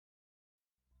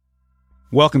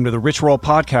Welcome to the Rich Roll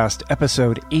Podcast,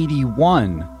 episode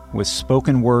 81, with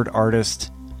spoken word artist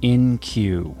In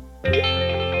Q. The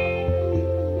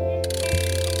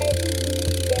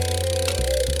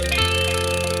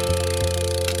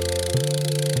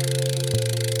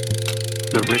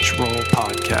Rich Roll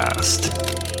Podcast.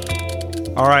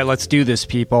 All right, let's do this,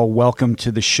 people. Welcome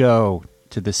to the show,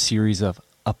 to the series of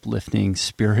uplifting,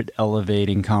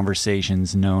 spirit-elevating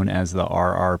conversations known as the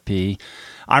RRP.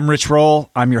 I'm Rich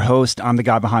Roll. I'm your host. I'm the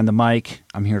guy behind the mic.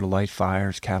 I'm here to light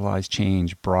fires, catalyze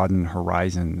change, broaden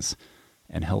horizons,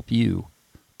 and help you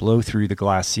blow through the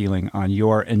glass ceiling on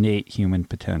your innate human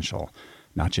potential.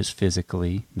 Not just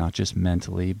physically, not just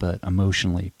mentally, but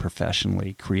emotionally,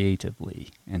 professionally, creatively,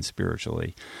 and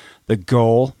spiritually. The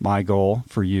goal, my goal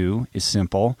for you, is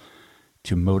simple: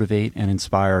 to motivate and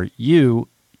inspire you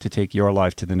to take your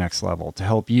life to the next level, to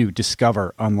help you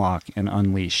discover, unlock, and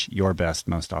unleash your best,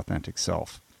 most authentic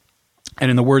self.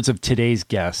 And in the words of today's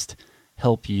guest,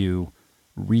 help you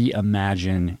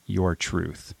reimagine your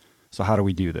truth. So how do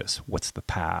we do this? What's the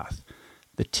path?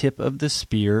 The tip of the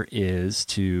spear is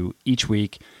to, each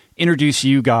week, introduce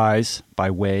you guys, by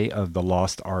way of the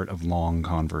lost art of long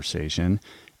conversation,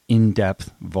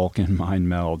 in-depth Vulcan mind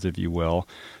melds, if you will,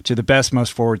 to the best,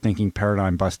 most forward-thinking,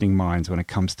 paradigm-busting minds when it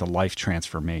comes to life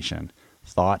transformation,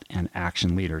 thought and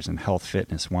action leaders in health,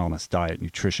 fitness, wellness, diet,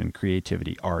 nutrition,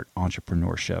 creativity, art,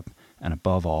 entrepreneurship, and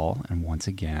above all, and once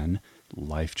again,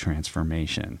 life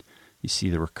transformation. You see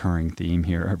the recurring theme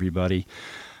here, everybody.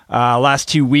 Last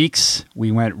 2 weeks,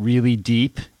 we went really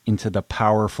deep into the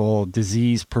powerful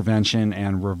disease prevention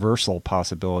and reversal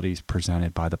possibilities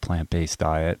presented by the plant-based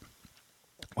diet.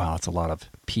 Wow, that's a lot of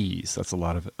P's. That's a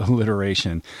lot of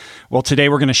alliteration. Well, today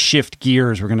we're going to shift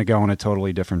gears. We're going to go in a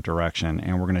totally different direction,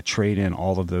 and we're going to trade in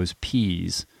all of those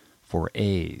P's for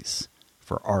A's,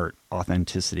 for art,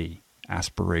 authenticity,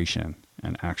 aspiration,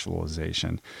 and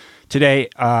actualization. Today,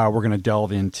 we're going to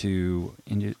delve into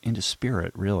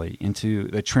spirit, really, into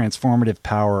the transformative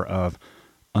power of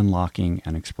unlocking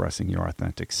and expressing your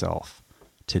authentic self.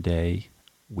 Today,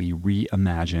 we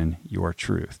reimagine your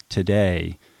truth.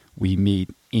 Today, we meet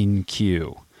In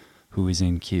Q. Who is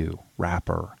In Q?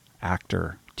 Rapper,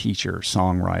 actor, teacher,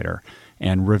 songwriter,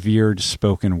 and revered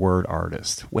spoken word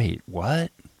artist. Wait,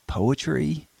 what?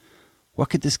 Poetry? What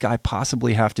could this guy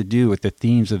possibly have to do with the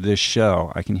themes of this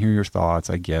show? I can hear your thoughts.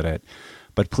 I get it.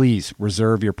 But please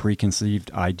reserve your preconceived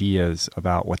ideas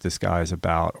about what this guy is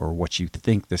about or what you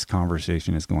think this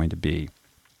conversation is going to be.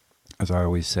 As I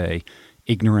always say,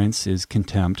 ignorance is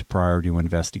contempt prior to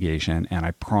investigation, and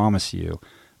I promise you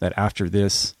that after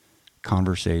this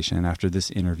conversation, after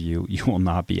this interview, you will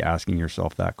not be asking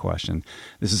yourself that question.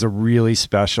 This is a really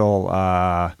special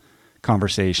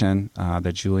conversation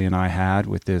that Julie and I had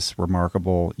with this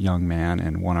remarkable young man,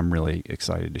 and one I'm really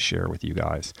excited to share with you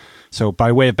guys. So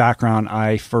by way of background,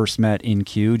 I first met In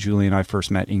Q. Julie and I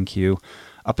first met In Q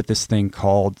up at this thing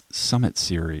called Summit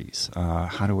Series.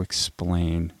 How to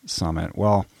explain Summit?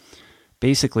 Well,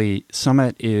 basically,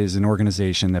 Summit is an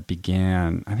organization that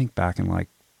began, I think, back in like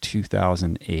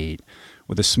 2008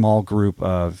 with a small group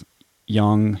of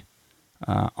young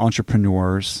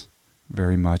entrepreneurs,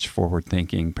 very much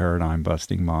forward-thinking,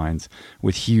 paradigm-busting minds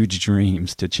with huge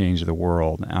dreams to change the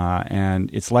world.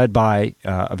 And it's led by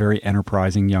a very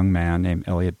enterprising young man named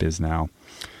Elliot Bisnow,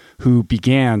 who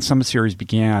Summit Series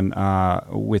began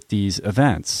with these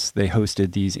events. They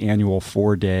hosted these annual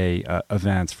 4-day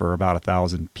events for about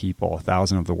 1,000 people,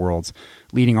 1,000 of the world's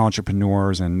leading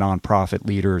entrepreneurs and nonprofit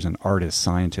leaders and artists,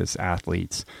 scientists,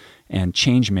 athletes, and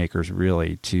change makers,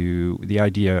 really. The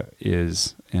idea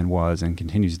is and was and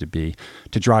continues to be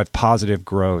to drive positive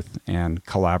growth and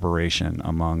collaboration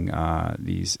among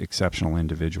these exceptional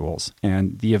individuals.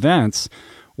 And the events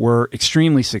were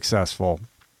extremely successful.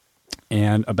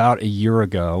 And about a year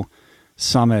ago,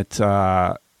 Summit,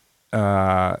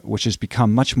 which has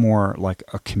become much more like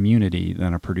a community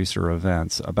than a producer of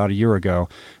events, about a year ago,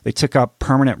 they took up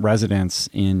permanent residence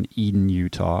in Eden,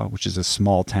 Utah, which is a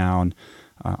small town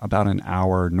about an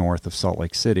hour north of Salt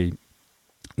Lake City,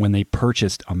 when they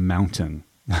purchased a mountain.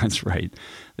 That's right.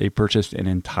 They purchased an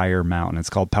entire mountain. It's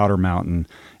called Powder Mountain.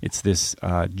 It's this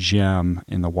gem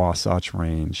in the Wasatch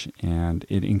Range, and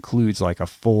it includes like a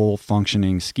full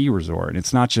functioning ski resort.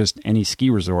 It's not just any ski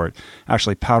resort.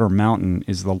 Actually, Powder Mountain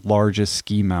is the largest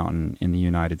ski mountain in the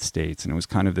United States, and it was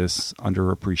kind of this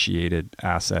underappreciated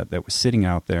asset that was sitting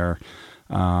out there.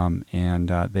 And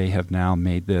they have now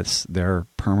made this their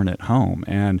permanent home.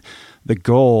 And the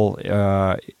goal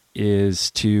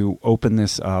is to open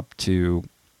this up to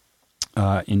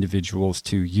individuals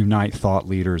to unite thought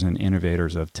leaders and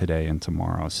innovators of today and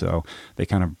tomorrow. So they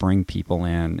kind of bring people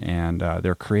in, and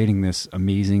they're creating this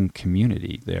amazing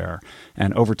community there.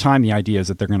 And over time, the idea is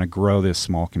that they're going to grow this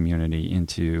small community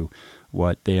into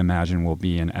what they imagine will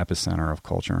be an epicenter of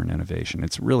culture and innovation.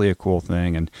 It's really a cool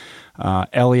thing. And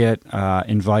Elliot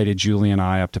invited Julie and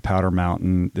I up to Powder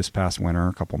Mountain this past winter,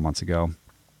 a couple months ago,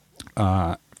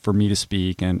 for me to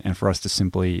speak and for us to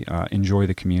simply enjoy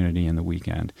the community in the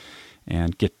weekend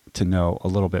and get to know a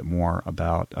little bit more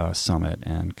about Summit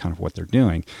and kind of what they're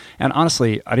doing. And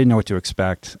honestly, I didn't know what to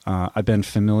expect. I've been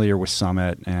familiar with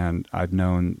Summit, and I've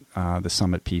known the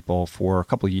Summit people for a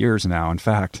couple of years now. In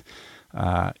fact,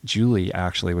 Julie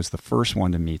actually was the first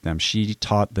one to meet them. She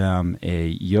taught them a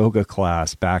yoga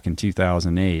class back in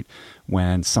 2008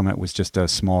 when Summit was just a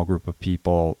small group of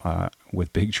people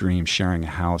with big dreams sharing a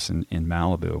house in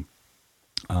Malibu.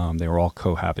 They were all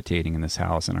cohabitating in this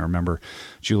house, and I remember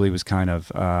Julie was kind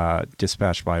of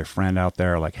dispatched by a friend out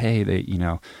there, like, "Hey,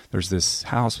 there's this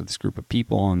house with this group of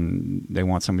people, and they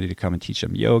want somebody to come and teach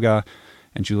them yoga."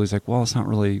 And Julie's like, "Well, it's not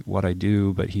really what I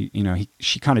do," but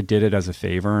she kind of did it as a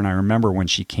favor. And I remember when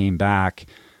she came back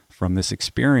from this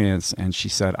experience, and she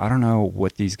said, "I don't know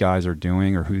what these guys are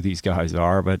doing or who these guys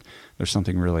are, but there's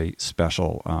something really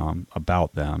special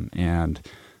about them." And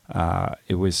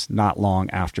it was not long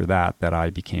after that I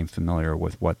became familiar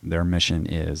with what their mission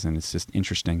is. And it's just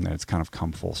interesting that it's kind of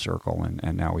come full circle.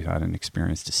 And now we've had an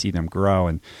experience to see them grow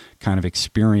and kind of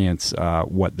experience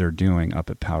what they're doing up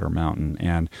at Powder Mountain.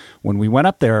 And when we went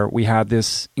up there, we had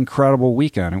this incredible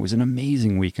weekend. It was an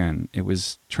amazing weekend. It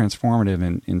was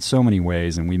transformative in so many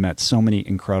ways. And we met so many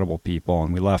incredible people.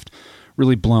 And we left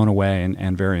really blown away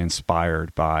and very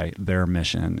inspired by their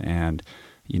mission. And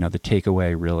the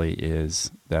takeaway really is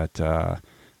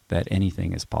that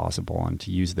anything is possible, and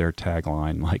to use their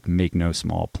tagline, like, make no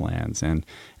small plans. And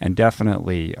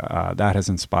definitely that has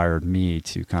inspired me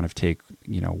to kind of take,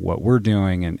 what we're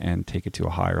doing and take it to a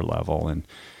higher level. And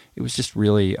it was just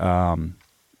really,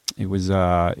 it was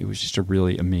just a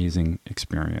really amazing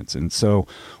experience. And so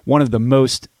one of the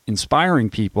most inspiring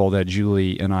people that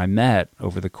Julie and I met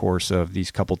over the course of these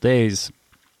couple days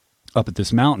up at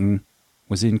this mountain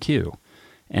was In-Q.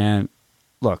 And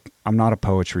look, I'm not a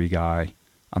poetry guy.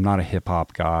 I'm not a hip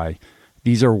hop guy.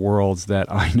 These are worlds that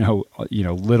I know,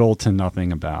 little to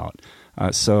nothing about.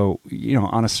 So,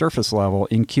 on a surface level,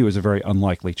 In-Q is a very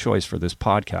unlikely choice for this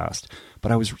podcast.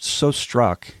 But I was so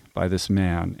struck by this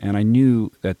man, and I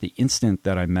knew that the instant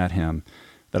that I met him,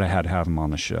 that I had to have him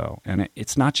on the show. And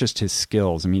it's not just his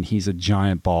skills. I mean, he's a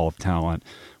giant ball of talent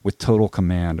with total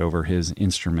command over his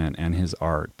instrument and his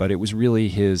art. But it was really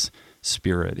his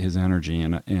spirit, his energy,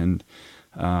 and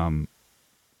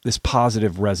this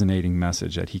positive resonating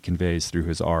message that he conveys through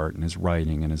his art and his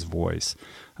writing and his voice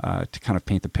to kind of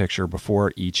paint the picture.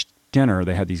 Before each dinner,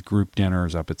 they had these group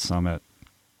dinners up at Summit.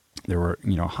 There were,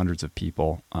 hundreds of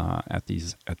people at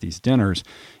these dinners.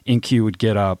 In-Q would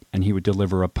get up and he would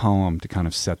deliver a poem to kind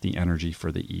of set the energy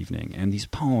for the evening. And these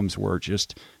poems were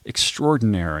just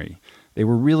extraordinary. They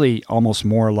were really almost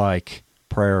more like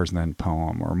prayers than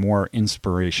poem, or more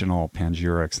inspirational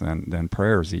panegyrics than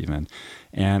prayers even.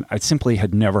 And I simply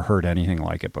had never heard anything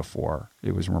like it before.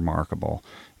 It was remarkable,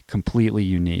 completely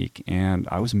unique. And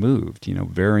I was moved,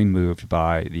 very moved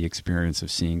by the experience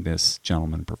of seeing this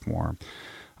gentleman perform.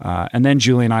 And then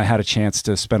Julie and I had a chance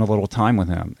to spend a little time with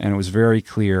him. And it was very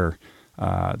clear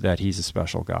that he's a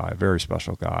special guy, a very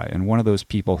special guy. And one of those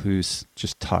people who's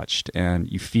just touched,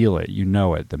 and you feel it, you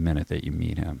know it the minute that you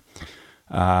meet him.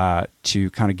 To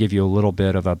kind of give you a little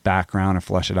bit of a background and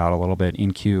flesh it out a little bit,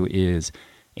 In-Q is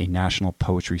a national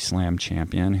poetry slam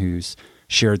champion who's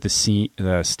shared the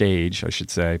stage, I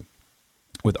should say,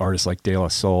 with artists like De La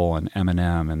Soul and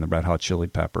Eminem and the Red Hot Chili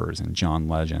Peppers and John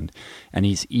Legend. And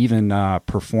he's even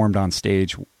performed on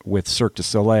stage with Cirque du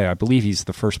Soleil. I believe he's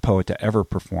the first poet to ever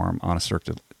perform on a Cirque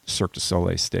du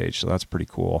Soleil stage, so that's pretty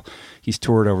cool. He's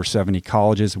toured over 70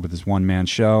 colleges with his one-man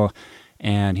show.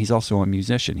 And he's also a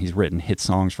musician. He's written hit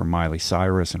songs for Miley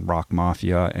Cyrus and Rock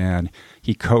Mafia, and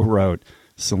he co-wrote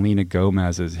Selena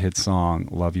Gomez's hit song,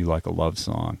 Love You Like a Love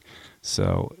Song.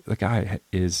 So the guy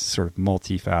is sort of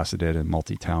multifaceted and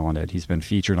multi-talented. He's been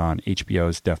featured on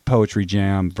HBO's Def Poetry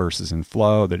Jam, Verses in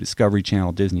Flow, the Discovery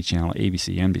Channel, Disney Channel,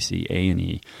 ABC, NBC,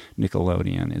 A&E,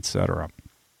 Nickelodeon, etc.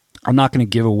 I'm not going to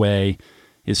give away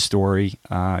his story.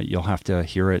 You'll have to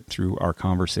hear it through our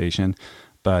conversation.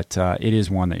 But it is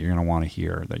one that you're going to want to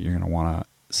hear, that you're going to want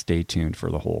to stay tuned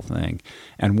for the whole thing.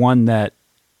 And one that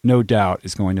no doubt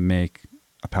is going to make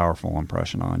a powerful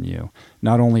impression on you.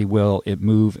 Not only will it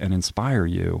move and inspire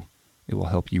you, it will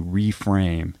help you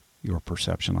reframe your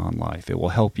perception on life. It will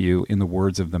help you, in the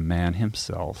words of the man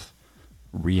himself,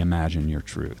 reimagine your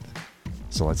truth.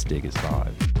 So let's dig his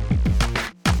vibe.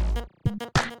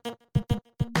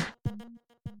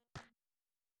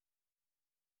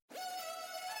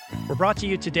 We're brought to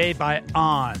you today by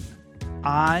On.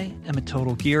 I am a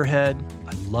total gearhead.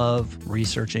 I love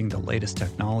researching the latest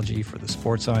technology for the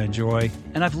sports I enjoy.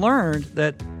 And I've learned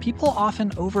that people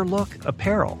often overlook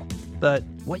apparel. But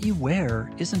what you wear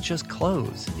isn't just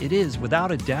clothes. It is,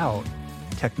 without a doubt,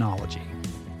 technology.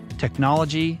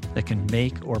 Technology that can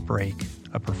make or break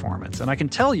a performance. And I can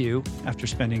tell you, after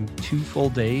spending 2 full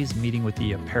days meeting with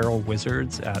the apparel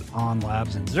wizards at On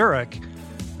Labs in Zurich,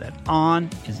 that On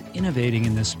is innovating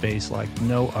in this space like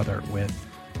no other, with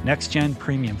next-gen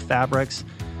premium fabrics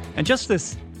and just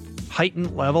this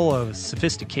heightened level of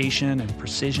sophistication and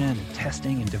precision and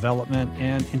testing and development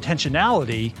and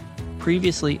intentionality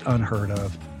previously unheard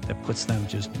of that puts them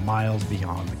just miles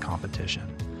beyond the competition.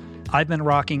 I've been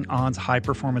rocking On's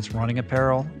high-performance running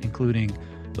apparel, including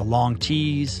the long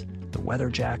tees, the weather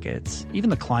jackets,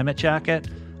 even the climate jacket,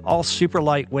 all super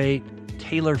lightweight,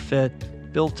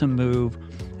 tailor-fit, built to move,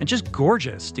 and just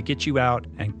gorgeous to get you out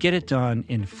and get it done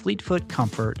in fleet-foot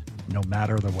comfort, no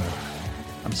matter the weather.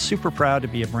 I'm super proud to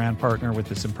be a brand partner with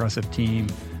this impressive team,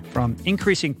 from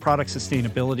increasing product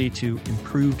sustainability to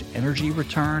improved energy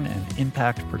return and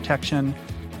impact protection.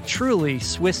 Truly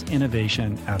Swiss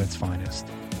innovation at its finest.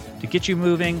 To get you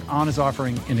moving, On is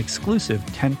offering an exclusive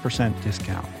 10%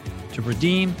 discount. To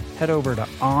redeem, head over to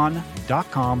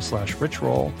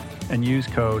on.com/richroll and use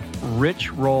code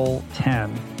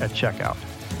RICHROLL10 at checkout.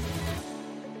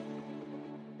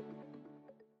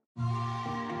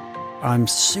 I'm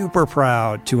super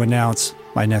proud to announce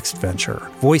my next venture,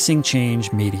 Voicing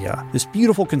Change Media. This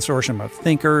beautiful consortium of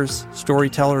thinkers,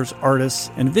 storytellers,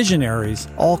 artists, and visionaries,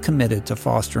 all committed to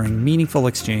fostering meaningful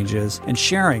exchanges and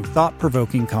sharing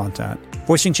thought-provoking content.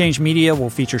 Voicing Change Media will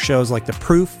feature shows like The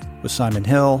Proof with Simon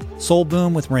Hill, Soul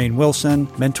Boom with Rainn Wilson,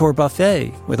 Mentor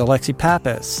Buffet with Alexi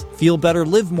Pappas, Feel Better,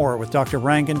 Live More with Dr.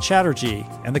 Rangan Chatterjee,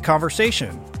 and The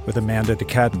Conversation with Amanda de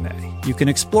Cadenet. You can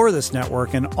explore this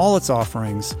network and all its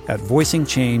offerings at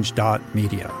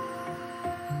voicingchange.media.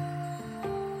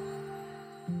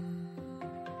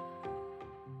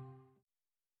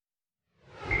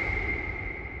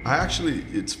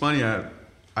 It's funny,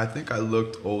 I think I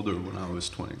looked older when I was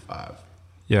 25.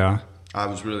 Yeah. I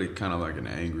was really kind of like an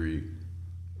angry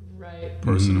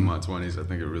person in my 20s. I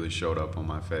think it really showed up on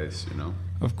my face, you know?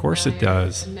 Of course it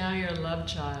does. And now you're a love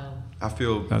child. I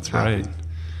feel That's happy. right.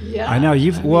 Yeah. I know.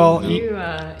 You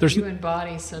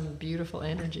embody some beautiful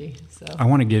energy. So I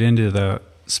want to get into the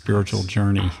spiritual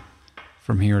journey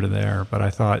from here to there, but I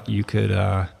thought you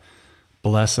could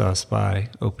bless us by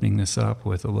opening this up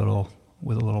with a little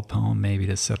poem, maybe,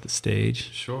 to set the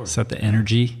stage. Sure. Set the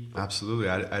energy. Absolutely.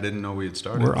 I didn't know we had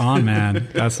started. We're on, man.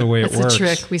 That's the way it works. That's the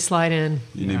trick. We slide in.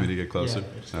 You need me to get closer?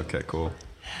 Yeah. Okay, cool.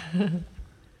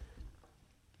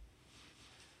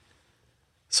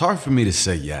 It's hard for me to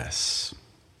say yes.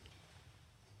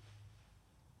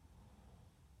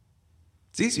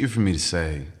 It's easier for me to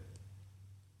say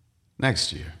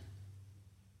next year,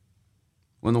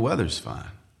 when the weather's fine,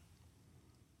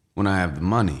 when I have the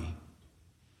money,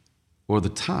 or the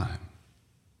time,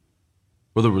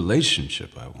 or the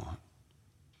relationship I want,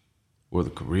 or the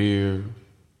career,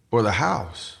 or the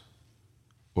house,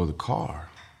 or the car,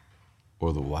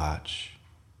 or the watch.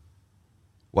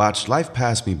 Watch life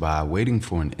pass me by, waiting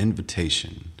for an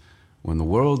invitation when the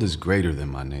world is greater than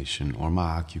my nation or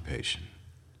my occupation.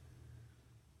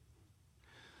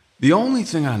 The only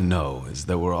thing I know is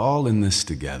that we're all in this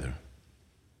together,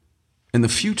 and the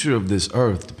future of this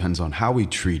earth depends on how we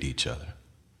treat each other.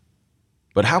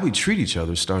 But how we treat each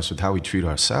other starts with how we treat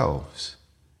ourselves.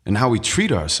 And how we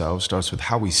treat ourselves starts with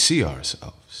how we see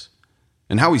ourselves.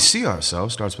 And how we see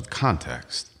ourselves starts with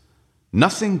context.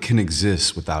 Nothing can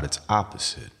exist without its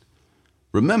opposite.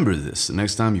 Remember this the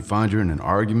next time you find you're in an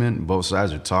argument and both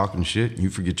sides are talking shit and you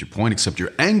forget your point, except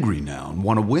you're angry now and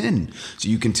want to win. So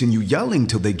you continue yelling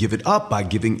till they give it up by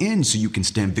giving in, so you can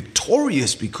stand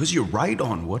victorious because you're right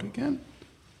on what again?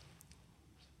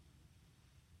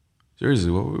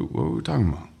 Seriously, what were we talking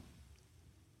about?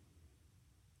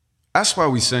 That's why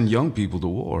we send young people to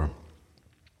war.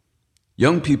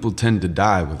 Young people tend to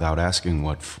die without asking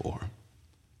what for.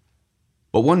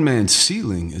 But one man's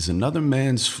ceiling is another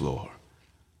man's floor.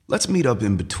 Let's meet up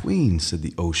in between, said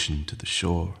the ocean to the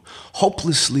shore,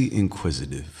 hopelessly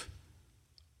inquisitive.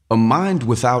 A mind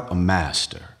without a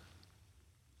master.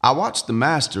 I watched the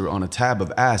master on a tab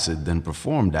of acid, then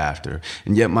performed after,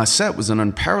 and yet my set was an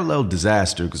unparalleled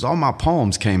disaster because all my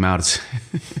poems came out as...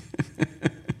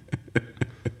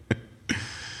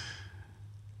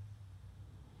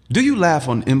 Do you laugh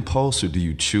on impulse or do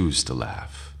you choose to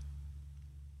laugh?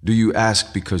 Do you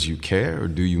ask because you care or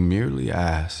do you merely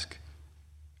ask?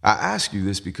 I ask you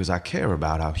this because I care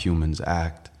about how humans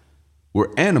act.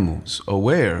 We're animals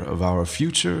aware of our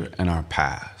future and our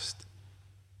past.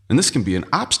 And this can be an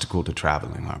obstacle to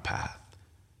traveling our path.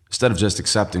 Instead of just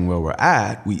accepting where we're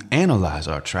at, we analyze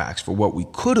our tracks for what we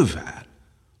could have had.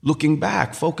 Looking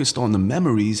back, focused on the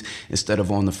memories instead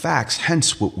of on the facts,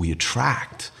 hence what we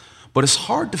attract. But it's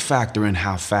hard to factor in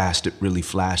how fast it really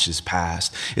flashes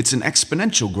past. It's an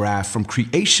exponential graph from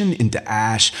creation into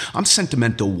ash. I'm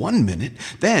sentimental 1 minute,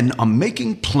 then I'm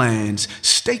making plans,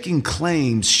 staking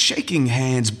claims, shaking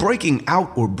hands, breaking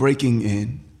out or breaking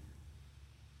in.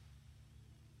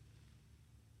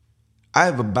 I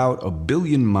have about 1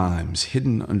 billion mimes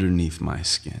hidden underneath my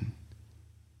skin.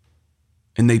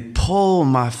 And they pull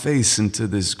my face into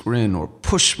this grin or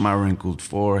push my wrinkled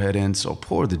forehead in, so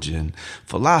pour the gin.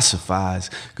 Philosophize,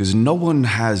 because no one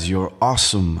has your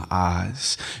awesome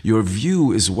eyes. Your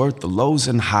view is worth the lows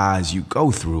and highs you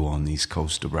go through on these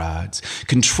coaster rides.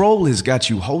 Control has got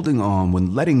you holding on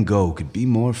when letting go could be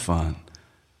more fun.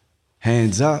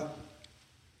 Hands up.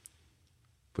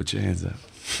 Put your hands up.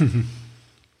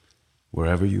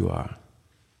 Wherever you are.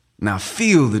 Now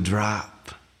feel the drop.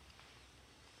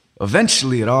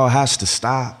 Eventually, it all has to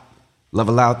stop.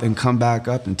 Level out, then come back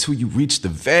up until you reach the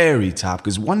very top.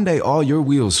 Because one day, all your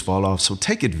wheels fall off, so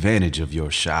take advantage of your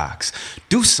shocks.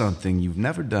 Do something you've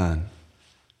never done.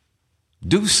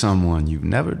 Do someone you've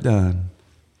never done.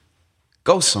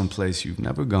 Go someplace you've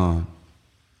never gone.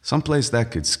 Someplace that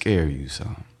could scare you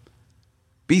some.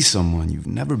 Be someone you've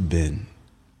never been.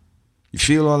 You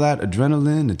feel all that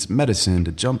adrenaline? It's medicine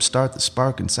to jumpstart the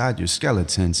spark inside your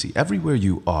skeleton. See, everywhere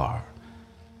you are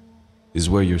is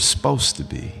where you're supposed to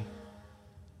be.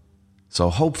 So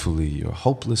hopefully you're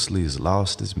hopelessly as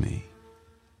lost as me.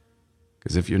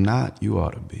 Because if you're not, you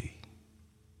ought to be.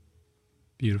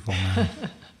 Beautiful, man.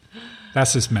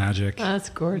 That's just magic. That's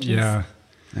gorgeous. Yeah.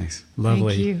 Thanks.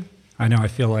 Lovely. Thank you. I know. I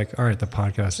feel like, all right, the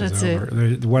podcast That's is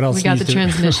over. What else? We got the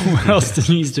transmission. What else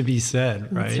needs to be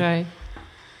said? Right.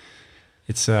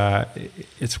 That's right.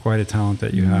 It's quite a talent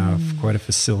that you have, quite a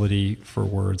facility for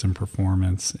words and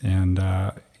performance. And,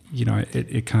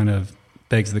 it kind of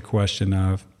begs the question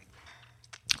of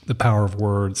the power of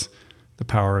words, the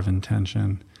power of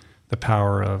intention, the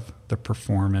power of the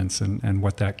performance and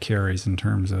what that carries in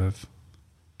terms of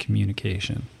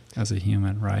communication as a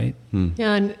human, right?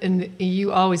 Yeah, and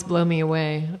you always blow me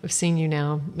away. I've seen you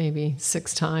now maybe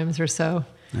 6 times or so.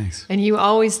 Thanks. And you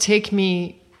always take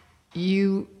me,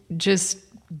 you just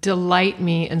delight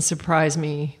me and surprise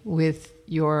me with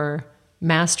your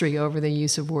mastery over the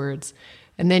use of words.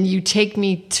 And then you take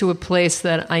me to a place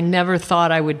that I never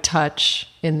thought I would touch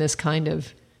in this kind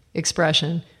of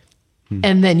expression.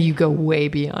 And then you go way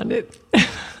beyond it.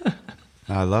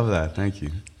 I love that. Thank you.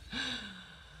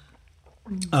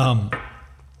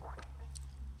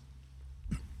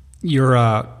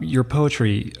 Your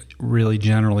poetry really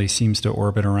generally seems to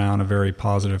orbit around a very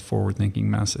positive,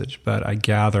 forward-thinking message. But I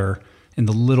gather in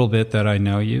the little bit that I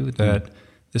know you that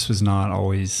this was not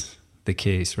always the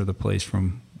case or the place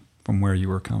from where you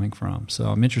were coming from. So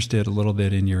I'm interested a little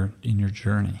bit in your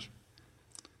journey.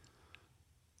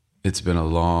 It's been a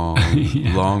long,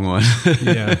 long one.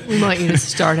 Yeah. We want you to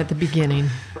start at the beginning.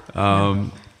 Well,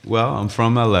 I'm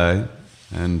from LA,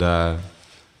 and I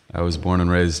was born and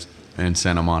raised in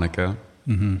Santa Monica.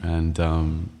 And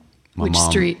my Which mom,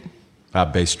 street?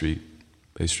 Bay Street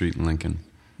in Lincoln,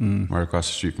 right across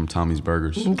the street from Tommy's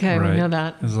Burgers. Okay, Right. we know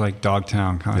that. It's like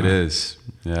Dogtown kind of. It is,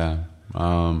 yeah.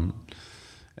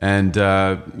 And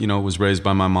was raised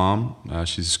by my mom.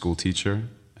 She's a school teacher,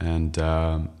 and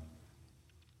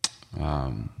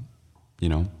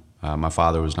my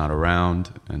father was not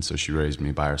around, and so she raised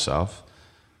me by herself.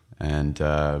 And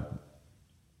I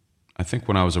think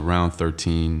when I was around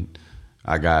 13,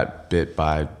 I got bit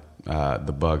by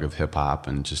the bug of hip hop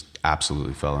and just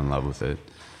absolutely fell in love with it.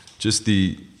 Just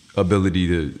the ability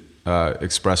to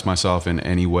express myself in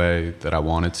any way that I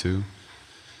wanted to.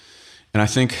 And I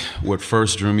think what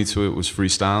first drew me to it was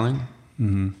freestyling,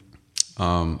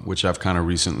 which I've kind of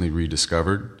recently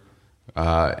rediscovered.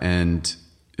 And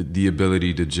the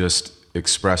ability to just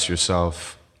express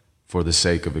yourself for the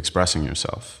sake of expressing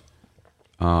yourself.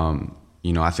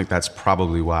 I think that's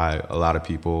probably why a lot of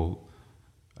people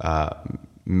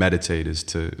meditate, is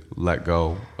to let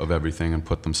go of everything and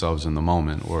put themselves in the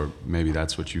moment. Or maybe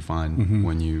that's what you find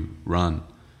when you run,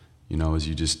 as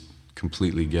you just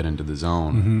completely get into the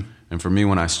zone. And for me,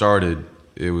 when I started,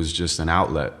 it was just an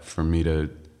outlet for me to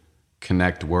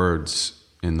connect words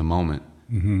in the moment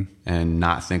and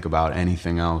not think about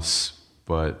anything else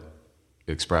but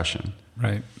expression.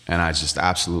 Right. And I just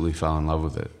absolutely fell in love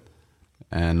with it.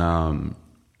 And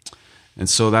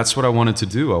so that's what I wanted to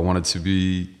do. I wanted to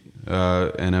be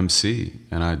an MC,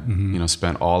 and I,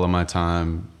 spent all of my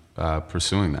time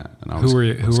pursuing that. And who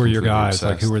were your guys? Obsessed.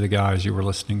 Like, who were the guys you were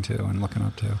listening to and looking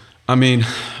up to? I mean,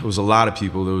 it was a lot of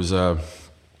people. There was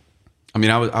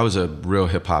I was a real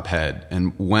hip hop head,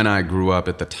 and when I grew up,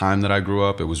 at the time that I grew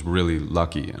up, it was really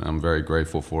lucky, and I'm very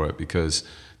grateful for it, because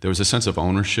there was a sense of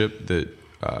ownership that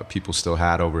people still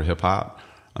had over hip hop.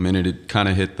 I mean, it had kind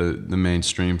of hit the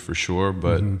mainstream for sure,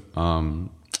 but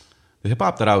the hip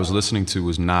hop that I was listening to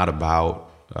was not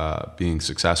about being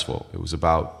successful. It was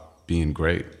about being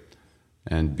great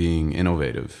and being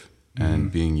innovative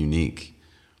and being unique.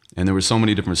 And there were so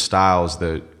many different styles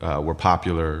that were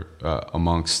popular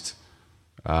amongst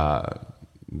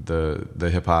the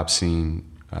hip hop scene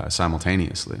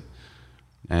simultaneously,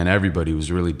 and everybody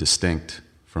was really distinct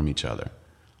from each other.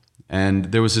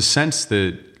 And there was a sense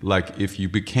that, like, if you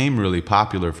became really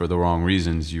popular for the wrong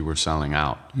reasons, you were selling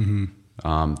out.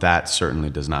 That certainly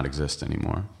does not exist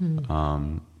anymore.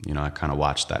 I kind of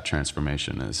watched that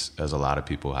transformation as a lot of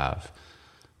people have.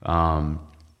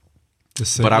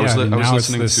 But I was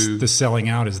listening to the selling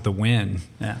out is the win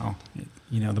now.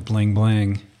 The bling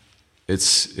bling.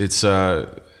 It's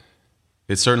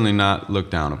certainly not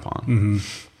looked down upon.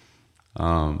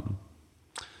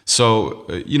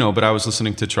 But I was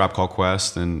listening to Tribe Called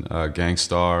Quest and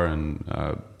Gangstar, and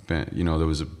there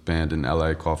was a band in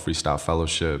LA called Freestyle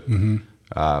Fellowship,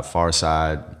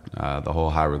 Farside, the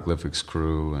whole Hieroglyphics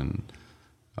crew, and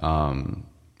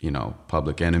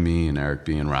Public Enemy and Eric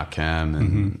B. and Rakim,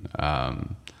 and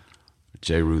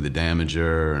J. Rue the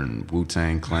Damager and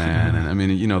Wu-Tang Clan, and I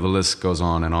mean, the list goes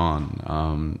on and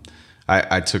on.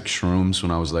 I took shrooms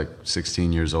when I was like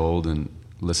 16 years old and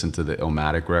listened to the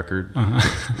Illmatic record,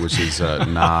 which is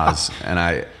Nas, and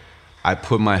I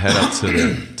put my head up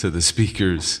to the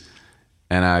speakers,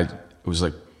 and I was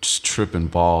like just tripping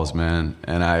balls, man.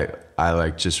 And I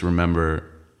like just remember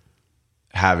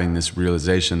having this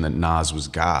realization that Nas was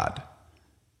God,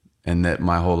 and that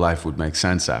my whole life would make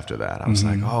sense after that. I was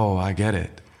like, oh, I get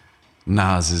it.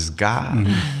 Nas is God,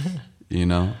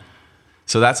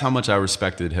 So that's how much I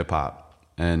respected hip hop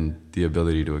and the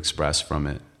ability to express from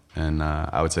it. And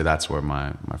I would say that's where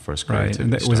my first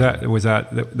creativity started. Was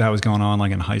that going on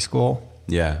like in high school?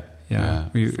 Yeah.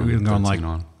 Were you going like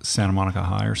Santa Monica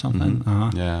High or something?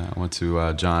 Yeah, I went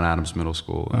to John Adams Middle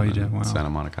School. Oh, you did? Wow. Santa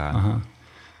Monica High.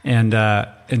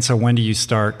 And so when do you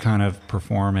start kind of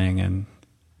performing and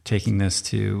taking this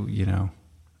to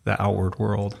the outward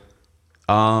world?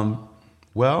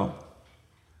 Well,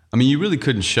 I mean, you really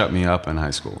couldn't shut me up in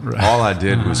high school. Right. All I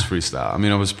did was freestyle. I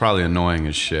mean, it was probably annoying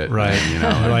as shit. Right.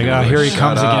 And, here he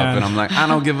comes again. And I'm like, I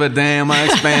don't give a damn. I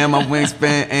expand my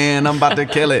wingspan and I'm about to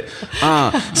kill it.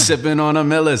 Sipping on a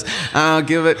Miller's. I don't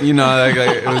give it.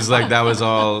 It was like that was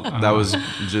all. That was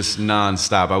just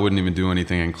nonstop. I wouldn't even do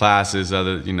anything in classes.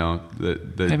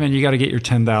 Hey man, you got to get your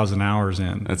 10,000 hours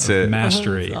in. That's it.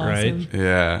 Mastery, awesome. Right?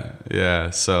 Yeah.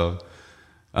 So,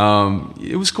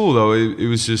 it was cool though. It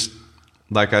was just,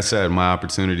 like I said, my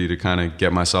opportunity to kind of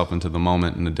get myself into the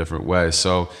moment in a different way.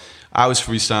 So I was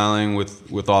freestyling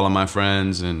with all of my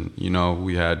friends, and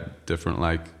we had different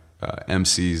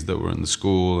MCs that were in the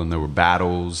school, and there were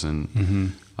battles,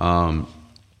 and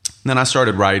then I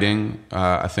started writing.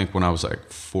 I think when I was like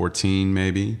 14,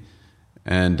 maybe,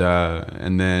 and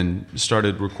then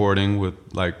started recording with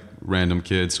like random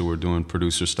kids who were doing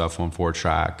producer stuff on 4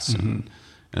 tracks and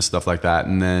stuff like that,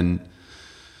 and then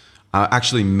I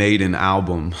actually made an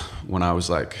album when I was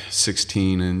like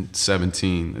 16 and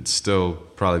 17. It's still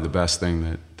probably the best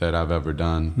thing that I've ever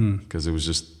done, because it was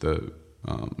just the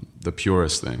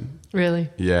purest thing. Really?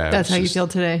 Yeah. That's how you feel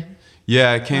today?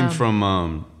 Yeah, it came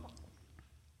from,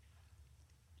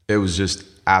 it was just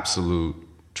absolute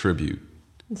tribute.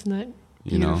 Isn't that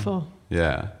beautiful?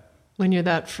 Yeah. When you're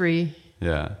that free.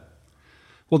 Yeah.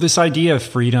 Well, this idea of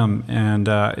freedom, and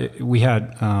we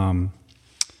had...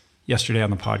 yesterday on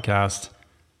the podcast,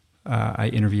 I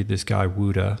interviewed this guy,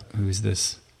 Wuda, who's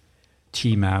this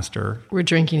tea master. We're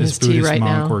drinking his tea right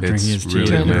now. We're drinking his tea.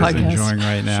 Really enjoying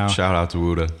right now. Shout out to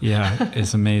Wuda. Yeah,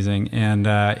 it's amazing. And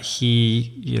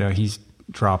he's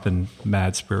dropping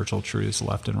mad spiritual truths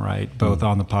left and right, both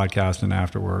on the podcast and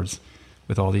afterwards,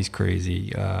 with all these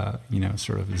crazy,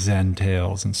 sort of Zen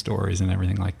tales and stories and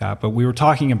everything like that. But we were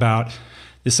talking about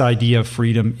this idea of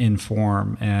freedom in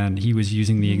form, and he was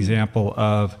using the example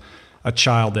of a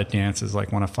child that dances,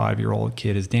 like when a 5-year-old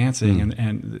kid is dancing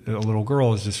and a little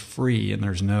girl is just free, and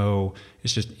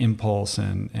it's just impulse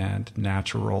and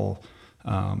natural,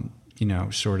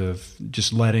 sort of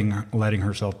just letting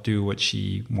herself do what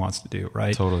she wants to do,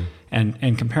 right? Totally.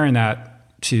 And comparing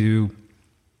that to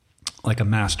like a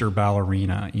master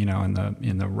ballerina, in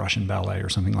the Russian ballet or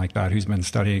something like that, who's been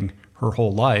studying her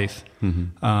whole life,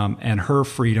 and her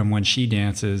freedom when she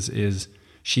dances is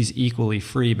she's equally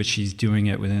free, but she's doing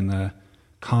it within the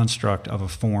construct of a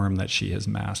form that she has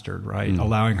mastered, right?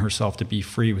 Allowing herself to be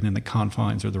free within the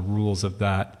confines or the rules of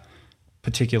that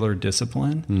particular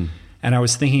discipline. And I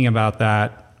was thinking about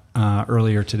that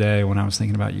earlier today when I was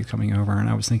thinking about you coming over, and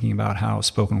I was thinking about how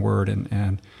spoken word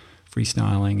and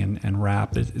freestyling and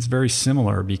rap is very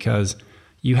similar, because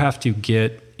you have to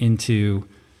get into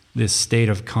this state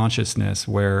of consciousness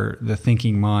where the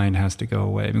thinking mind has to go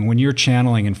away. I mean, when you're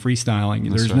channeling and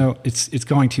freestyling, it's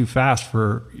going too fast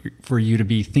for you to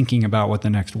be thinking about what the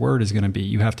next word is going to be.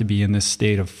 You have to be in this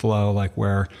state of flow, like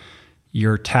where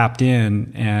you're tapped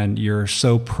in and you're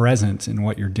so present in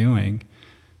what you're doing,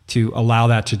 to allow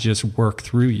that to just work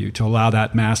through you, to allow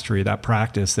that mastery, that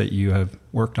practice that you have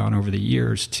worked on over the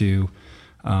years to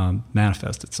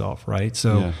manifest itself, right?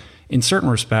 So in certain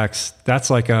respects, that's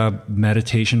like a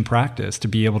meditation practice, to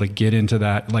be able to get into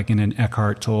that, like in an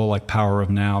Eckhart Tolle, like power of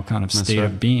now kind of state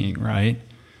of being, right?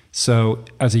 So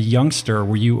as a youngster,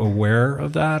 were you aware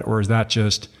of that, or is that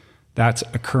just, that's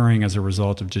occurring as a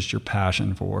result of just your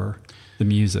passion for the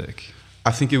music?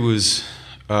 I think it was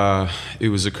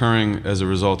occurring as a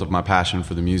result of my passion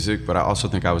for the music, but I also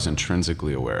think I was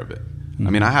intrinsically aware of it. I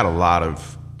mean, I had a lot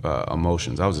of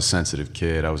emotions. I was a sensitive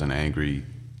kid. I was an angry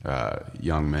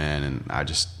young man, and I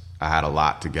had a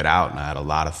lot to get out, and I had a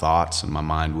lot of thoughts, and my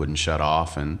mind wouldn't shut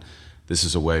off. And this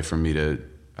is a way for me to,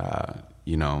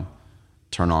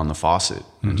 turn on the faucet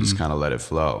and just kind of let it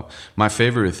flow. My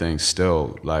favorite thing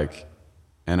still, like,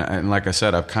 and like I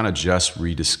said, I've kind of just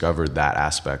rediscovered that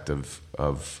aspect of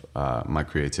my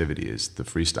creativity, is the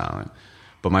freestyling.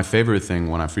 But my favorite thing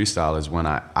when I freestyle is when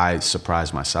I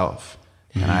surprise myself.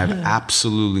 And I have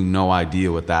absolutely no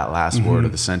idea what that last word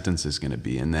of the sentence is going to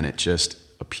be. And then it just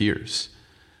appears.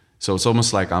 So it's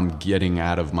almost like I'm getting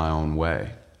out of my own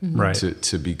way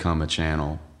to become a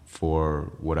channel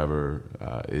for whatever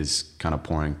is kind of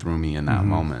pouring through me in that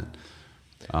moment.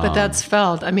 But that's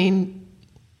felt. I mean,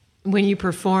 when you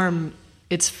perform,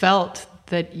 it's felt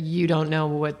that you don't know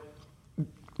what,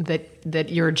 that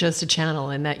you're just a channel,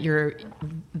 and that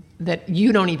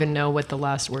you don't even know what the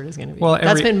last word is going to be. Well,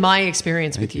 that's been my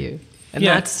experience with you. And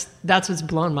that's what's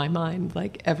blown my mind,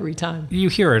 like, every time. You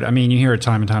hear it. I mean, you hear it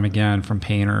time and time again from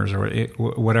painters or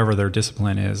whatever their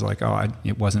discipline is. Like,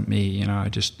 it wasn't me.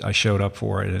 I showed up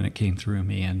for it and it came through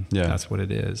me, and that's what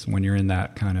it is when you're in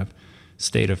that kind of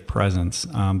state of presence.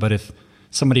 But if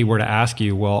somebody were to ask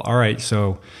you, well, all right,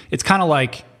 so it's kind of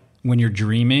like when you're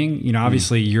dreaming,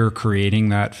 obviously you're creating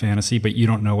that fantasy, but you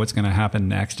don't know what's going to happen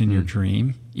next in your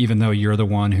dream, even though you're the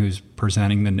one who's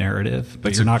presenting the narrative,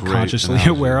 but you're not consciously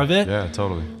aware of it. Yeah,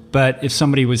 totally. But if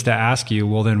somebody was to ask you,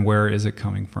 well, then where is it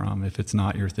coming from? If it's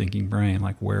not your thinking brain,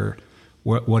 like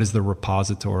what is the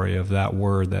repository of that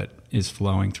word that is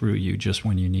flowing through you just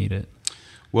when you need it?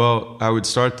 Well, I would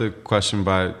start answering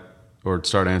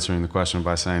the question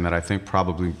by saying that I think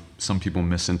probably some people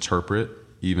misinterpret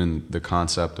even the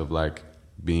concept of, like,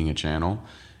 being a channel,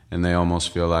 and they almost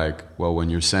feel like, well, when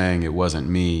you're saying it wasn't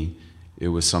me, it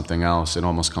was something else, it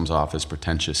almost comes off as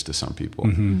pretentious to some people.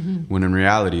 When in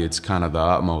reality, it's kind of the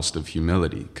utmost of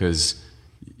humility, because,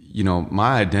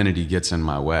 my identity gets in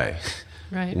my way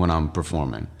when I'm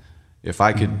performing. If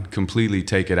I could completely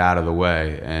take it out of the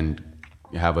way and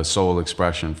have a soul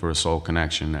expression for a soul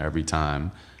connection every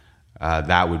time,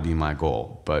 that would be my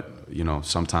goal. But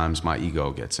sometimes my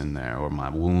ego gets in there, or my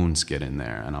wounds get in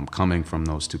there, and I'm coming from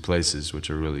those two places, which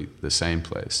are really the same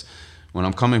place. When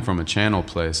I'm coming from a channel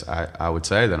place, I would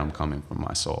say that I'm coming from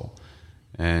my soul.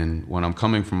 And when I'm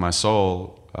coming from my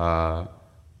soul,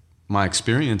 my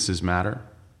experiences matter.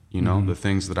 The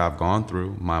things that I've gone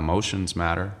through, my emotions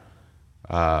matter,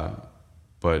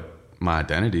 but my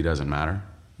identity doesn't matter.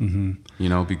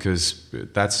 Because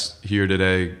that's here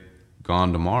today,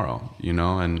 gone tomorrow,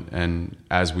 and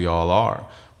as we all are,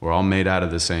 we're all made out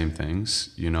of the same things,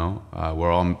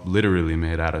 we're all literally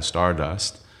made out of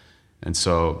stardust. And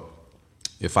so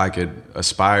if I could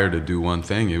aspire to do one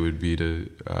thing, it would be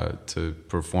to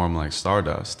perform like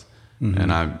stardust.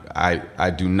 And I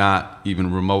do not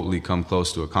even remotely come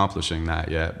close to accomplishing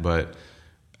that yet, but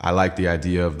I like the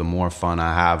idea of the more fun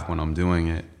I have when I'm doing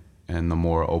it, and the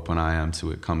more open I am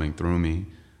to it coming through me,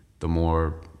 the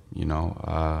more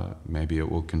maybe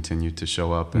it will continue to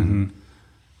show up in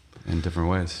in different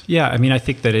ways. Yeah, I mean, I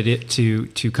think that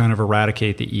to kind of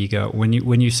eradicate the ego,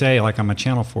 when you say like I'm a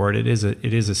channel for it, it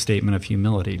is a statement of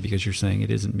humility, because you're saying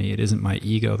it isn't me, it isn't my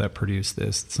ego that produced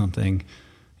this.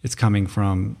 It's coming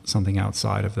from something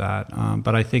outside of that.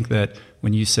 But I think that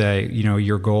when you say,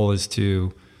 your goal is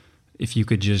to, if you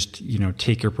could just,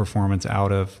 take your performance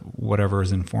out of whatever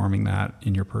is informing that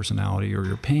in your personality or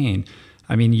your pain,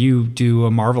 I mean, you do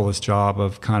a marvelous job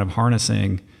of kind of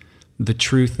harnessing the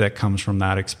truth that comes from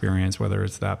that experience, whether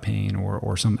it's that pain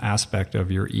or some aspect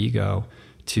of your ego,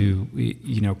 to,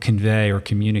 convey or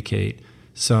communicate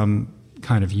some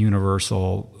kind of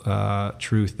universal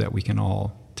truth that we can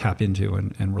all tap into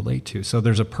and relate to. So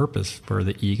there's a purpose for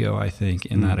the ego, I think,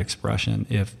 in that expression,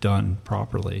 if done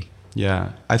properly.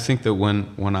 Yeah, I think that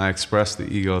when I express the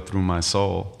ego through my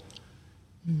soul,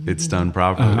 it's done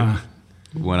properly.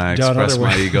 When I express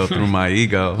my ego through my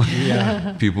ego,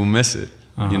 people miss it.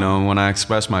 And when I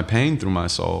express my pain through my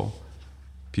soul,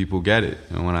 people get it.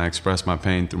 And when I express my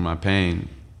pain through my pain,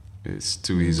 it's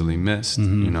too easily missed.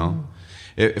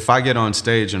 If I get on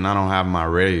stage and I don't have my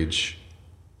rage,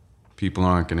 people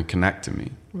aren't going to connect to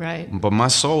me. Right. But my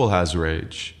soul has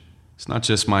rage. It's not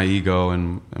just my ego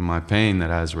and my pain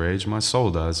that has rage. My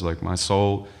soul does. Like, my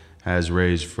soul has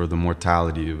rage for the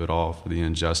mortality of it all, for the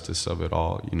injustice of it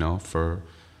all, for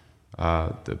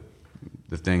the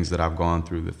things that I've gone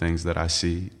through, the things that I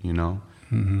see,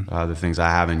 the things I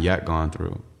haven't yet gone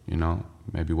through,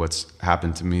 maybe what's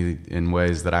happened to me in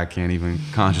ways that I can't even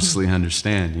consciously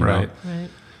understand, you know? Right.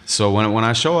 So when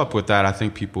I show up with that, I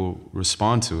think people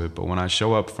respond to it. But when I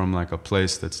show up from like a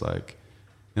place that's like,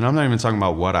 I'm not even talking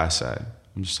about what I say.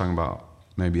 I'm just talking about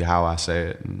maybe how I say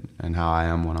it and how I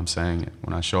am when I'm saying it.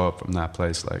 When I show up from that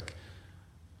place like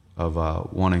of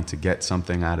wanting to get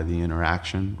something out of the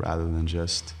interaction rather than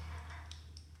just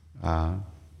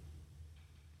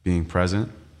being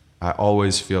present, I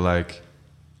always feel like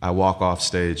I walk off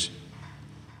stage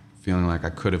feeling like I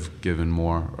could have given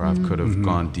more, or I could have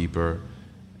gone deeper.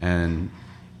 And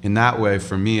in that way,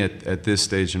 for me at this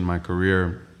stage in my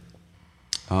career,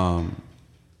 I'm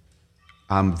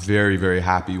very, very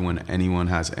happy when anyone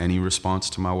has any response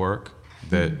to my work,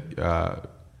 that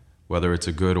whether it's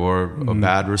a good or a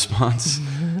bad response,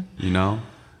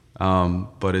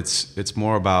 but it's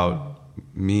more about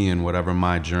me and whatever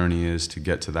my journey is to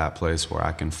get to that place where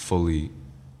I can fully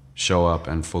show up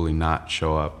and fully not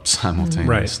show up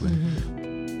simultaneously. Right.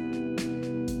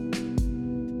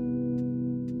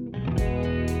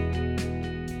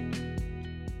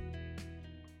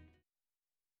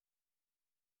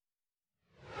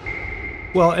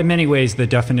 Well, in many ways, the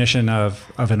definition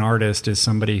of an artist is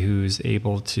somebody who's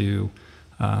able to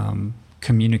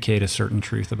communicate a certain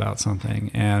truth about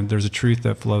something. And there's a truth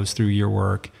that flows through your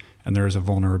work, and there's a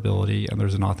vulnerability, and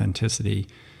there's an authenticity.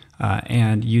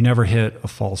 And you never hit a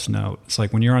false note. It's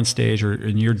like when you're on stage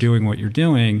and you're doing what you're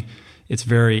doing, it's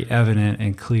very evident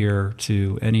and clear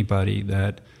to anybody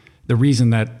that the reason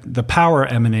that the power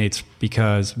emanates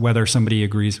because whether somebody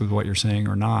agrees with what you're saying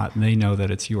or not, they know that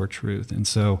it's your truth. And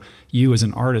so you as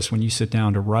an artist, when you sit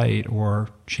down to write or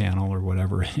channel or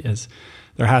whatever it is,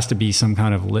 there has to be some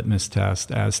kind of litmus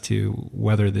test as to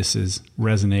whether this is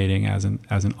resonating as an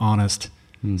honest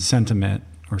sentiment,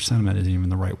 or sentiment isn't even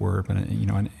the right word, but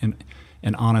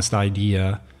an honest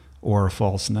idea or a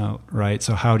false note, right?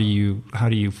 So how do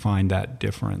you find that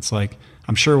difference? Like,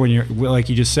 I'm sure when you're, like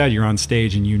you just said, you're on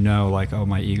stage and like, oh,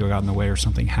 my ego got in the way or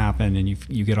something happened, and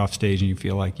you get off stage and you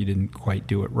feel like you didn't quite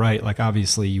do it right. Like,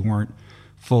 obviously you weren't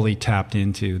fully tapped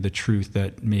into the truth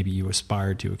that maybe you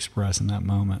aspired to express in that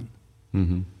moment.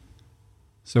 Mm-hmm.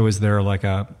 So is there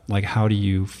how do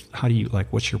you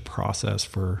what's your process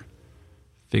for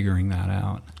figuring that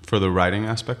out? For the writing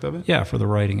aspect of it? Yeah, for the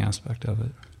writing aspect of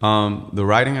it. The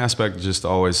writing aspect just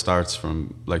always starts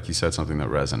from, like you said, something that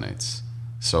resonates.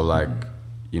 So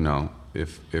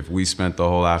if we spent the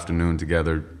whole afternoon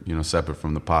together, separate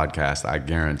from the podcast, I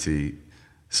guarantee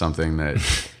something that...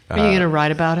 Are you going to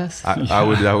write about us? I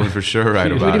would for sure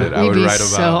write about it. I would be write about.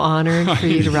 So honored for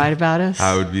you to write about us.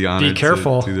 I would be honored. Be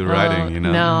careful. To do the writing.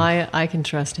 No, I can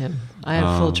trust him. I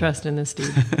have full trust in this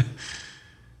dude.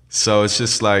 So it's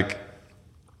just like,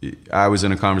 I was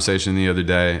in a conversation the other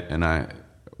day, and I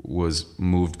was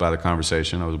moved by the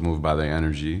conversation. I was moved by the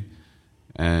energy,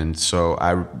 and so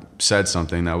I said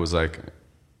something that was like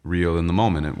real in the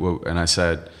moment. And I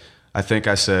said, it's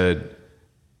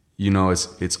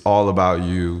all about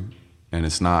you, and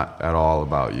it's not at all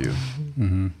about you.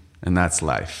 Mm-hmm. And that's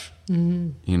life,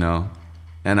 mm-hmm.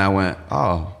 And I went,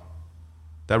 oh,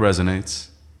 that resonates.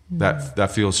 Mm-hmm.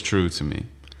 That feels true to me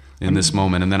in this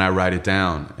moment. And then I write it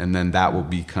down, and then that will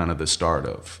be kind of the start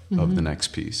of the next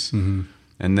piece. Mm-hmm.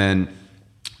 And then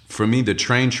for me, the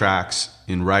train tracks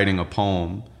in writing a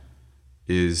poem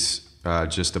is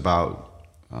just about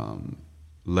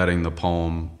letting the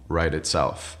poem write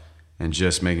itself and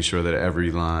just making sure that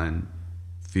every line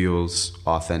feels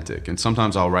authentic. And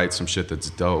sometimes I'll write some shit that's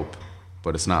dope,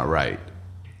 but it's not right.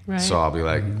 Right. So I'll be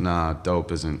like, nah,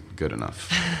 dope isn't good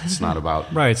enough. It's not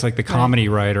about... Right, it's like the comedy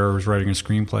writer who's writing a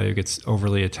screenplay who gets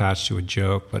overly attached to a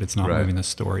joke, but it's not moving the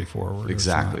story forward.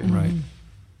 Exactly. Not, right.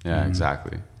 Yeah,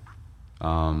 exactly.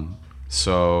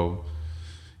 So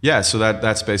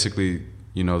that's basically,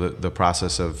 the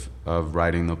process of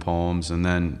writing the poems. And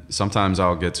then sometimes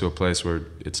I'll get to a place where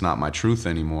it's not my truth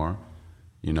anymore,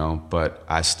 but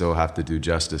I still have to do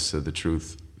justice to the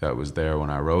truth that was there when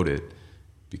I wrote it,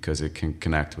 because it can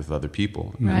connect with other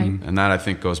people. Right. And that, I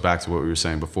think, goes back to what we were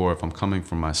saying before. If I'm coming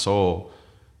from my soul,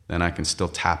 then I can still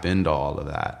tap into all of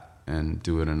that and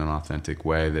do it in an authentic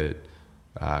way that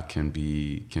can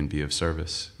be of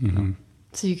service.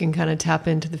 So you can kind of tap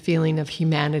into the feeling of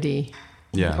humanity,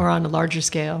 or on a larger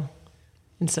scale,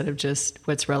 instead of just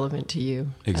what's relevant to you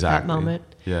at that moment.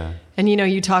 Yeah. And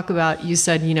you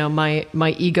said,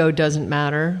 my ego doesn't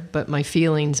matter, but my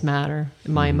feelings matter,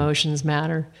 my emotions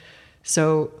matter.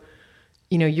 So,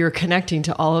 you're connecting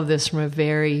to all of this from a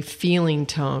very feeling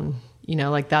tone,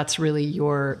 like that's really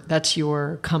your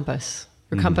compass.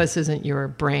 Your compass isn't your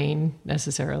brain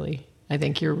necessarily. I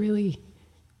think you're really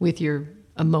with your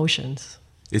emotions.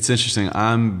 It's interesting.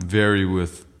 I'm very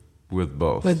with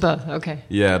both. With both, okay.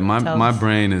 Yeah, my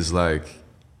brain is like,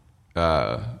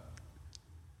 I've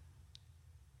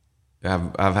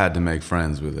had to make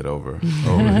friends with it over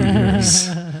the years.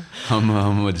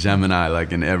 I'm a Gemini,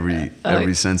 like in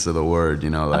every sense of the word.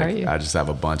 I just have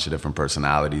a bunch of different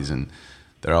personalities, and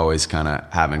they're always kind of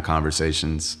having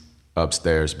conversations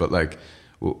upstairs. But I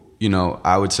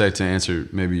would say, to answer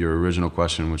maybe your original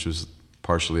question, which was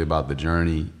partially about the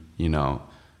journey,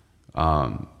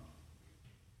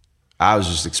 I was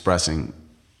just expressing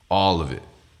all of it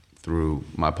through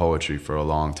my poetry for a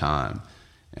long time.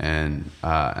 And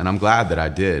I'm glad that I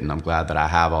did, and I'm glad that I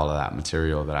have all of that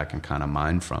material that I can kind of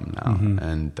mine from now,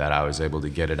 and that I was able to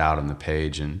get it out on the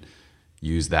page and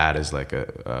use that as like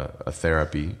a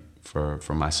therapy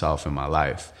for myself in my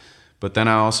life. But then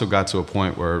I also got to a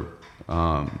point where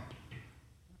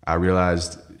I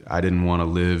realized I didn't want to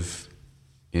live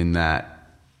in that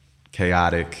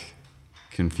chaotic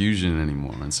confusion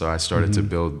anymore, and so I started to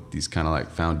build these kind of like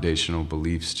foundational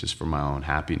beliefs just for my own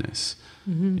happiness,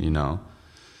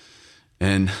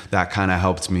 And that kind of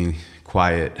helped me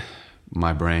quiet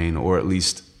my brain, or at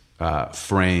least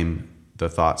frame the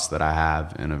thoughts that I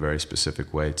have in a very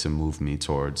specific way to move me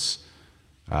towards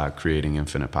creating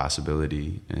infinite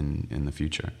possibility in the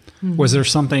future. Was there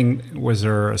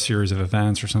a series of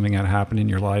events or something that happened in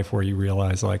your life where you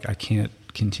realized, like, I can't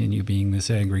continue being this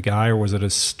angry guy? Or was it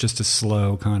just a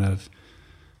slow kind of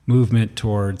movement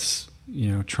towards,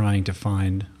 trying to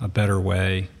find a better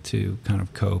way to kind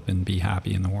of cope and be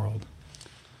happy in the world?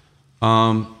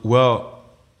 Well,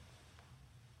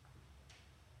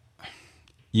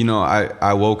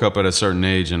 I woke up at a certain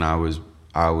age and I was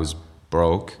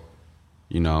broke.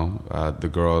 The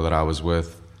girl that I was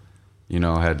with,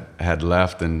 had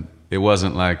left, and it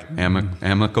wasn't like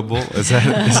amicable. Is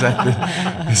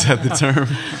that the term?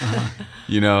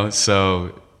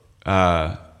 So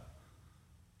I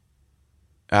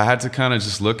had to kind of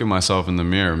just look at myself in the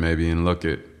mirror, maybe, and look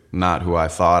at not who I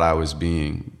thought I was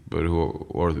being, but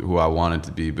who I wanted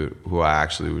to be, but who I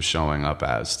actually was showing up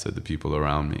as to the people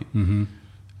around me.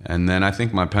 And then I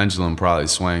think my pendulum probably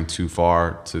swang too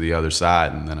far to the other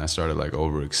side, and then I started like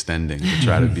overextending to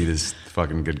try to be this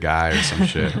fucking good guy or some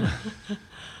shit.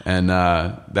 And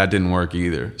that didn't work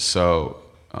either. So,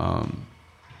 now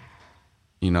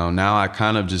I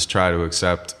kind of just try to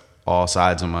accept all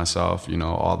sides of myself,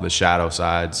 all the shadow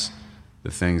sides,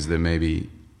 the things that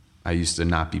maybe I used to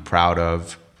not be proud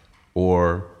of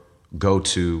or go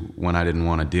to when I didn't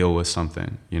want to deal with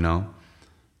something, Now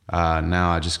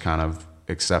I just kind of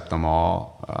accept them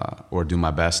all, or do my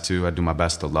best to. I do my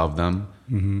best to love them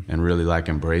and really like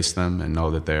embrace them and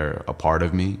know that they're a part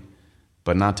of me,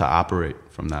 but not to operate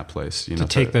from that place. To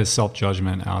take the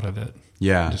self-judgment out of it.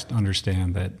 Yeah. Just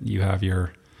understand that you have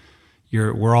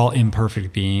we're all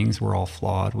imperfect beings. We're all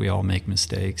flawed. We all make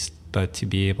mistakes, but to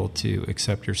be able to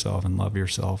accept yourself and love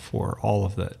yourself for all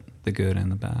of it, the good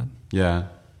and the bad. Yeah.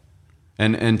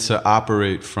 And to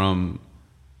operate from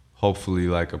hopefully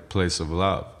like a place of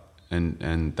love.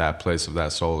 And that place of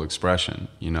that soul expression,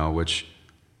 which,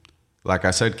 like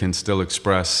I said, can still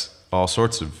express all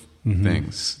sorts of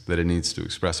things that it needs to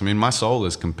express. I mean, my soul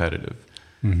is competitive,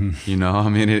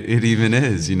 it even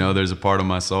is, there's a part of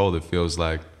my soul that feels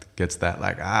like, gets that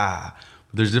like,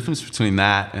 There's a difference between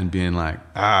that and being like,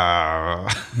 I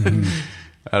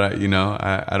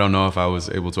don't know if I was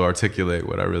able to articulate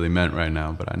what I really meant right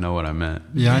now, but I know what I meant.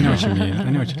 Yeah, I know what you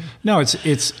mean. No,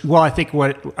 it's well, I think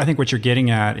what you're getting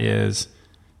at is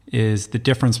the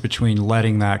difference between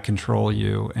letting that control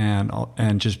you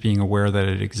and just being aware that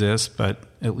it exists, but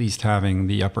at least having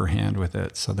the upper hand with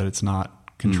it so that it's not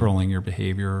controlling your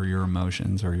behavior or your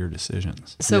emotions or your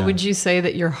decisions. So would you say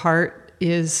that your heart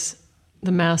is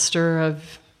the master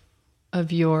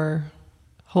of your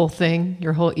whole thing,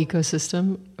 your whole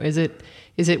ecosystem? Is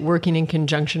it working in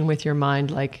conjunction with your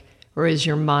mind, or is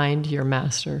your mind your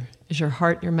master? Is your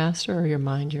heart your master or your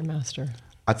mind your master?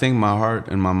 I think my heart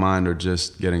and my mind are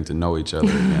just getting to know each other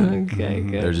again. Okay,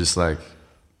 good. They're just like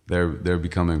they're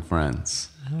becoming friends.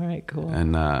 All right, cool.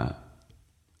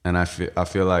 And I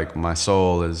feel like my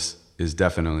soul is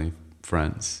definitely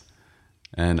friends.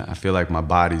 And I feel like my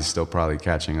body's still probably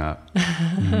catching up.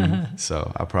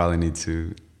 So I probably need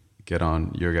to get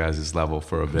on your guys' level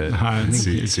for a bit and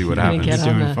see what happens. Get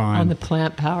doing fine on the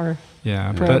plant power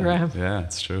program. But, yeah,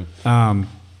 it's true.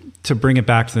 To bring it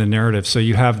back to the narrative, so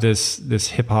you have this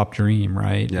hip hop dream,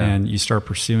 right? Yeah. And you start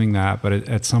pursuing that, but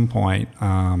at some point,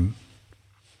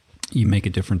 you make a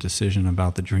different decision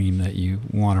about the dream that you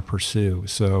want to pursue.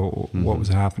 So what was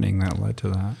happening that led to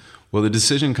that? Well, the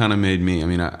decision kind of made me. I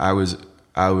mean, I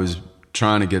was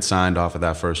trying to get signed off of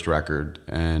that first record,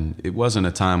 and it wasn't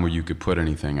a time where you could put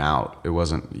anything out. It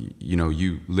wasn't,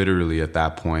 you literally at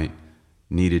that point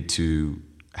needed to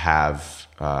have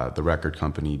the record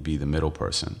company be the middle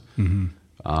person. It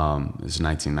was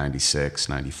 1996,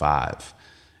 95.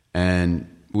 And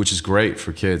which is great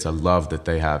for kids. I love that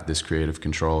they have this creative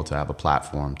control to have a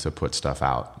platform to put stuff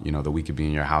out. That we could be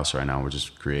in your house right now. We're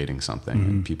just creating something,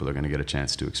 and people are going to get a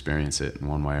chance to experience it in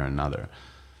one way or another.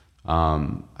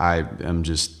 I am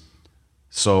just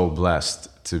so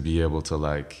blessed to be able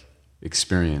to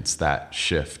experience that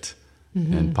shift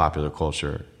in popular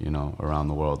culture, around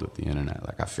the world with the internet.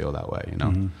 I feel that way,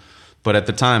 But at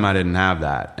the time I didn't have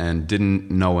that and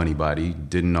didn't know anybody,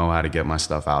 didn't know how to get my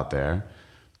stuff out there.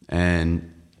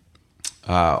 And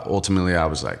ultimately I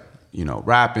was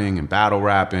rapping and battle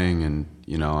rapping and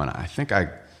I think I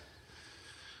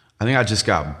just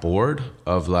got bored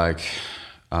of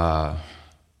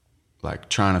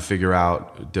trying to figure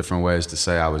out different ways to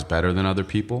say I was better than other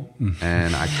people.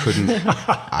 And I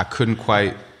couldn't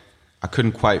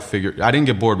quite figure, I didn't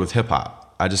get bored with hip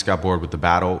hop. I just got bored with the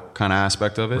battle kind of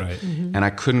aspect of it. Right. And I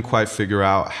couldn't quite figure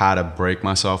out how to break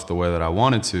myself the way that I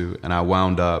wanted to. And I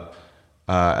wound up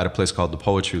at a place called the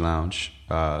Poetry Lounge,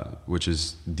 which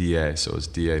is DA. So it's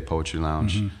DA Poetry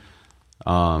Lounge in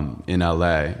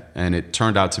LA. And it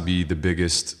turned out to be the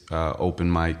biggest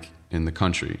open mic in the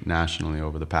country nationally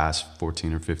over the past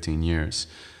 14 or 15 years.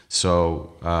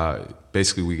 So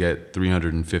basically we get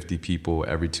 350 people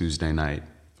every Tuesday night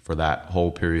for that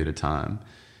whole period of time.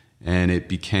 And it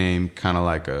became kind of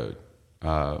like a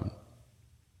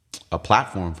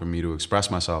platform for me to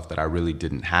express myself that I really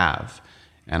didn't have.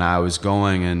 And I was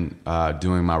going and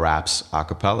doing my raps a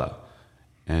cappella,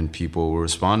 and people were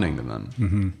responding to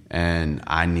them. And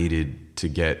I needed to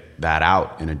get that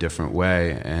out in a different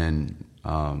way. And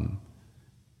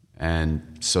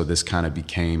so this kind of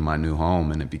became my new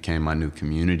home, and it became my new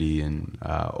community. And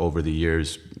over the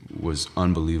years was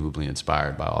unbelievably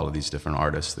inspired by all of these different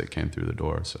artists that came through the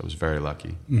door. So I was very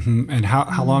lucky. And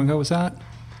how long ago was that?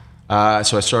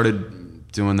 So I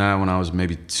started doing that when I was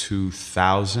maybe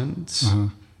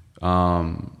 2000s.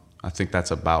 I think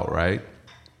that's about right.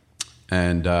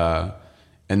 And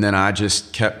then I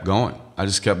just kept going. I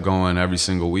just kept going every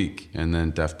single week. And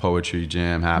then Def Poetry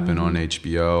Jam happened on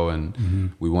HBO,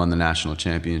 and we won the national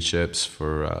championships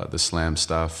for the slam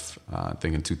stuff, I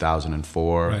think in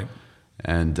 2004. Right.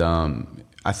 And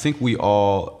I think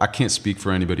I can't speak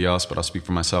for anybody else, but I'll speak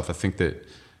for myself. I think that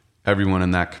everyone in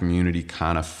that community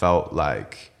kind of felt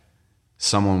like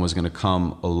someone was going to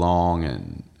come along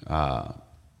and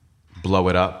blow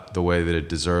it up the way that it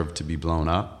deserved to be blown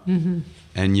up.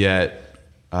 And yet,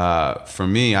 for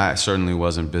me, I certainly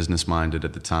wasn't business-minded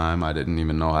at the time. I didn't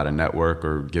even know how to network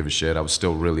or give a shit. I was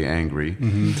still really angry.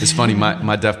 It's funny,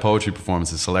 my Def Poetry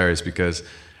performance is hilarious because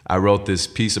I wrote this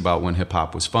piece about when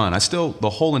hip-hop was fun. I still,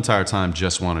 the whole entire time,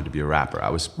 just wanted to be a rapper. I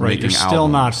was making albums. You're still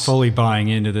not fully buying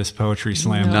into this poetry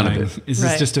slam thing. None of it. Is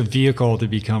this just a vehicle to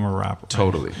become a rapper?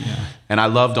 Totally. Yeah. And I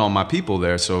loved all my people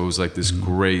there, so it was like this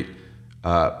great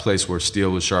place where steel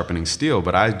was sharpening steel,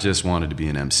 but I just wanted to be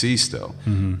an MC still,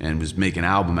 and was making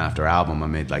album after album. I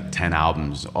made like 10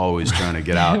 albums, always trying to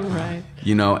get out. Right.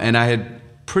 And I had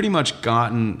pretty much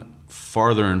gotten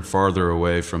farther and farther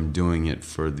away from doing it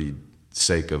for the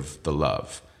sake of the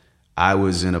love. I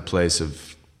was in a place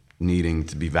of needing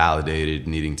to be validated,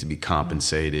 needing to be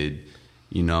compensated,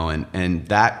 you know, and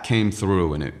that came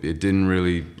through, and it didn't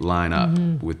really line up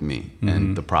with me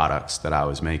and the products that I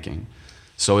was making.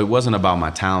 So it wasn't about my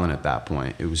talent at that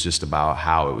point. It was just about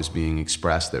how it was being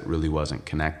expressed that really wasn't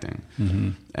connecting.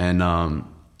 And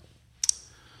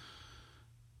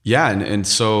and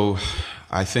so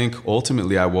I think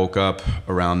ultimately I woke up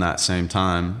around that same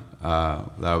time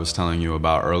that I was telling you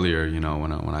about earlier, you know,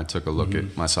 when I took a look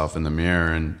at myself in the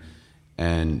mirror,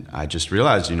 and I just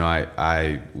realized, you know,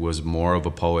 I was more of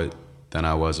a poet than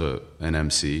I was an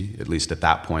MC, at least at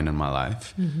that point in my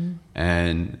life.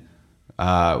 And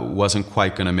wasn't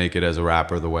quite going to make it as a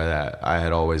rapper the way that I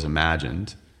had always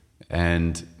imagined.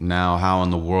 And now how in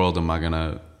the world am I going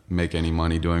to make any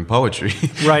money doing poetry?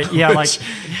 Right. Yeah. Like,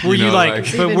 were you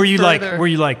were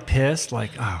you like pissed?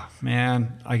 Like, oh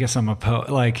man, I guess I'm a poet.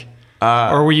 Like,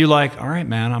 or were you like, all right,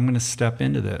 man, I'm going to step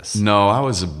into this? No, I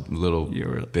was a little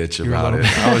bitch about it.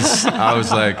 I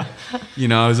was like, you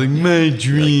know, I was like, my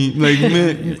dream, like,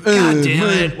 God damn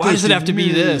it. Why does it have to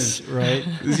be this? Right.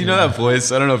 You know that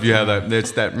voice? I don't know if you have that.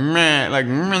 It's that, like,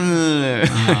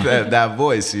 that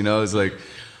voice, you know, it's like,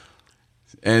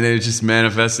 and it just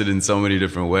manifested in so many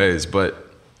different ways.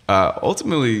 But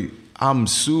ultimately, I'm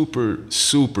super,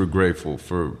 super grateful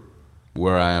for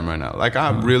where I am right now. Like, I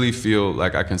really feel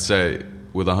like I can say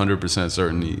with 100%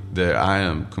 certainty that I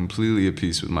am completely at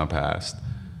peace with my past.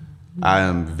 I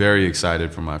am very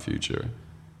excited for my future.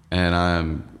 And I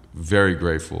am very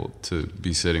grateful to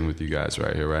be sitting with you guys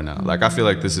right here, right now. Like, I feel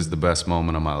like this is the best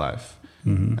moment of my life.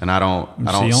 And I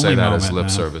don't say that as lip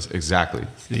service. Exactly.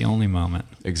 It's the only moment.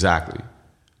 Exactly.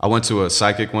 I went to a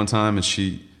psychic one time, and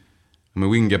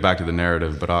we can get back to the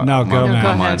narrative, but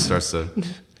my mind starts to...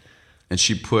 And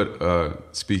she put,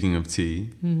 speaking of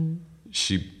tea,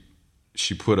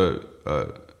 she put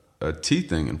a tea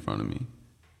thing in front of me.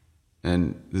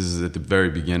 And this is at the very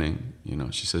beginning. You know,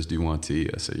 she says, do you want tea?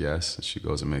 I said, yes. And she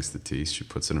goes and makes the tea. She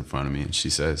puts it in front of me. And she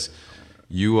says,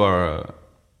 you are a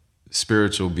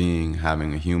spiritual being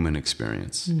having a human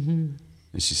experience. And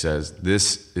she says,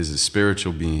 this is a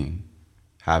spiritual being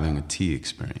having a tea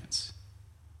experience.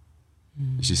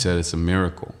 And she said, it's a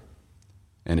miracle.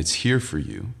 And it's here for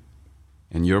you.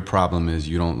 And your problem is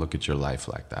you don't look at your life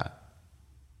like that.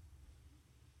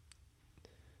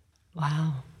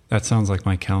 Wow. That sounds like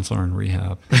my counselor in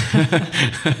rehab.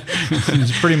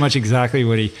 It's pretty much exactly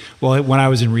what when I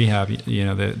was in rehab, you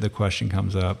know, the question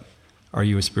comes up, are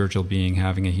you a spiritual being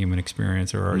having a human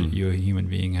experience, or are you a human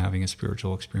being having a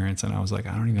spiritual experience? And I was like,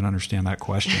 I don't even understand that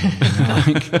question, you know,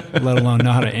 like, let alone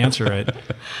know how to answer it.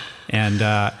 And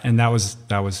that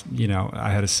was, you know,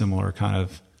 I had a similar kind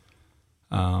of,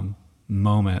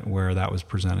 moment where that was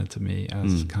presented to me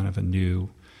as kind of a new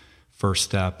first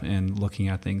step in looking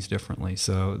at things differently.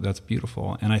 So that's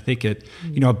beautiful. And I think it,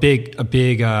 you know, a big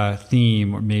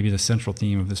theme, or maybe the central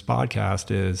theme of this podcast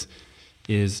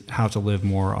is how to live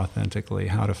more authentically,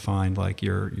 how to find like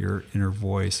your inner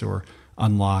voice, or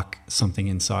unlock something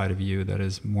inside of you that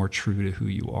is more true to who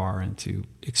you are, and to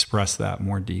express that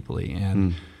more deeply.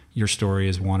 And your story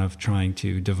is one of trying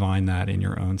to divine that in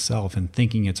your own self, and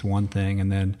thinking it's one thing,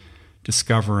 and then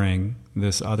discovering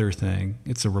this other thing.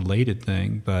 It's a related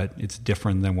thing, but it's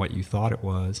different than what you thought it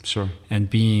was. Sure. And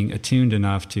being attuned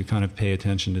enough to kind of pay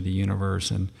attention to the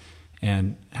universe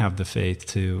and have the faith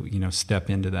to, you know,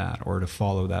 step into that, or to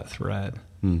follow that thread.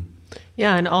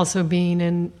 Yeah, and also being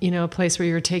in, you know, a place where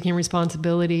you're taking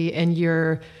responsibility, and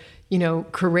you're, you know,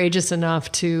 courageous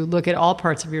enough to look at all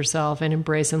parts of yourself and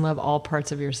embrace and love all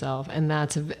parts of yourself. And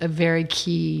that's a very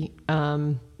key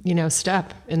you know,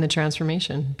 step in the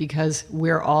transformation, because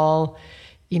we're all,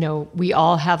 you know, we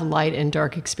all have light and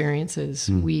dark experiences.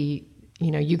 We, you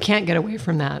know, you can't get away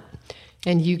from that.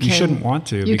 And you shouldn't want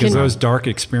to, because those dark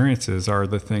experiences are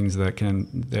the things that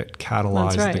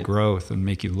catalyze the growth and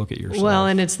make you look at yourself. Well,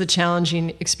 and it's the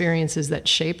challenging experiences that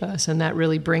shape us, and that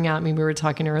really bring out, I mean, we were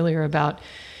talking earlier about,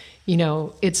 you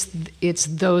know, it's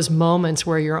those moments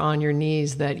where you're on your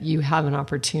knees that you have an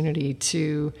opportunity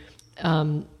to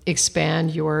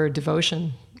expand your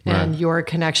devotion and your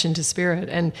connection to spirit.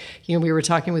 And, you know, we were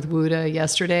talking with Wuda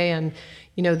yesterday, and,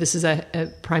 you know, this is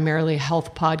a primarily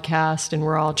health podcast, and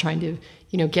we're all trying to,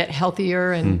 you know, get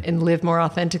healthier and live more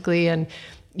authentically. And,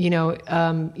 you know,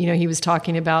 he was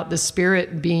talking about the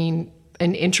spirit being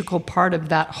an integral part of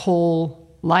that whole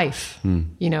life.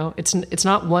 You know, it's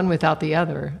not one without the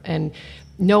other. And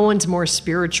no one's more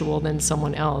spiritual than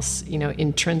someone else, you know,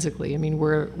 intrinsically. I mean,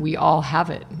 we all have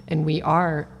it, and we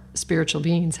are spiritual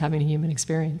beings having a human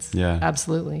experience. Yeah.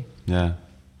 Absolutely. Yeah.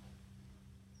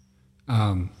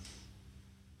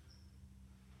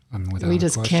 We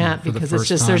just can't, because there's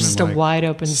just a wide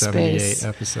open 78 space.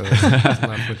 Episodes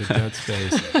left with a dead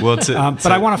space. Well, but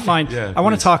I want to find. Yeah, I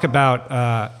want to talk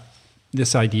about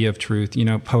this idea of truth.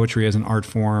 Poetry as an art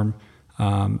form,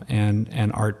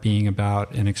 and art being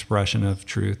about an expression of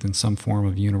truth and some form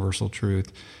of universal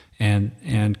truth.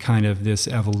 And kind of this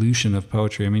evolution of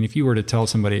poetry. I mean, if you were to tell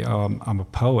somebody, "Oh, I'm a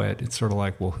poet," it's sort of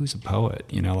like, "Well, who's a poet?"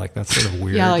 That's sort of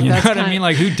weird. Yeah, like you know that's what I mean?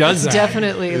 Like, who does that?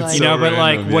 Definitely, like, so but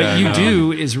like random. what Yeah, you no.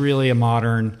 do is really a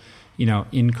modern,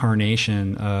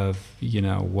 incarnation of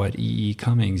what E.E.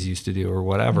 Cummings used to do or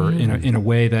whatever, in a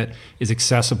way that is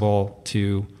accessible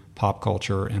to pop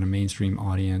culture and a mainstream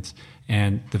audience.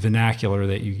 And the vernacular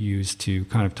that you use to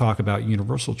kind of talk about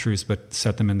universal truths, but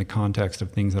set them in the context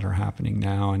of things that are happening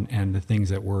now and the things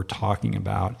that we're talking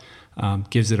about,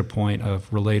 gives it a point of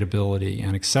relatability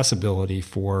and accessibility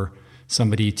for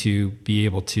somebody to be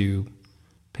able to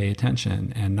pay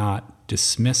attention and not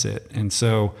dismiss it. And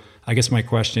so I guess my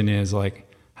question is, like,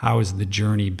 how has the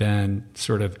journey been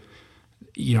sort of,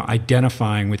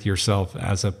 identifying with yourself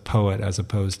as a poet as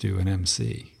opposed to an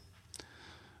MC?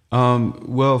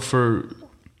 Well, for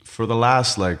the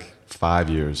last 5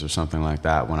 years or something like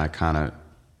that, when I kind of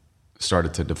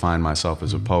started to define myself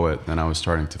as a poet, then I was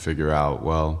starting to figure out,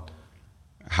 well,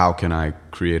 how can I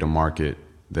create a market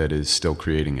that is still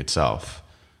creating itself?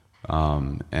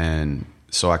 And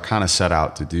so I kind of set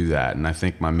out to do that. And I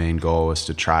think my main goal was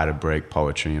to try to break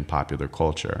poetry and popular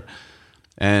culture.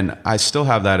 And I still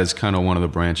have that as kind of one of the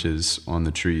branches on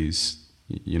the trees,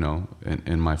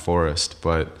 in my forest.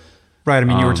 But right. I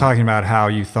mean, you were talking about how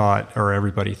you thought, or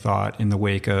everybody thought, in the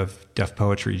wake of Def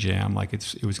Poetry Jam, like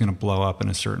it was going to blow up in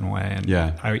a certain way. And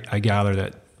yeah. I gather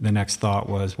that the next thought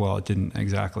was, well, it didn't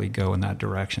exactly go in that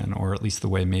direction, or at least the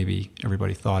way maybe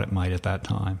everybody thought it might at that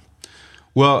time.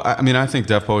 Well, I mean, I think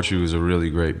Def Poetry was a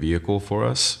really great vehicle for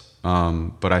us.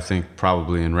 But I think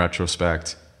probably in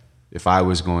retrospect, if I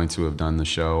was going to have done the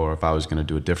show, or if I was going to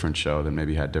do a different show that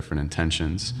maybe had different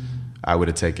intentions, I would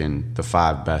have taken the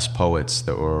 5 best poets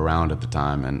that were around at the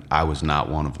time, and I was not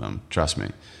one of them, trust me.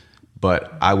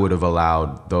 But I would have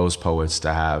allowed those poets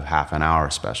to have half-an-hour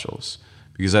specials.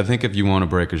 Because I think if you want to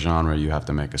break a genre, you have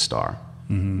to make a star.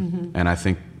 Mm-hmm. And I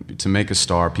think to make a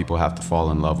star, people have to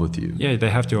fall in love with you. Yeah, they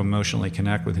have to emotionally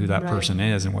connect with who that person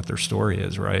is and what their story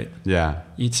is, right? Yeah.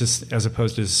 It's just, as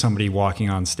opposed to somebody walking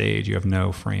on stage, you have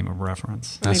no frame of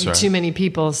reference. That's maybe right. too many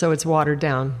people, so it's watered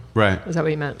down. Right. Is that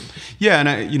what you meant? Yeah, and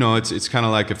it's kind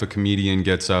of like if a comedian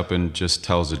gets up and just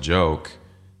tells a joke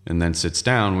and then sits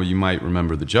down, well, you might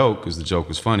remember the joke because the joke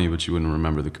was funny, but you wouldn't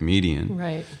remember the comedian.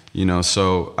 Right.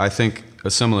 So I think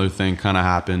a similar thing kind of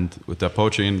happened with that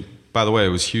poetry. And by the way, it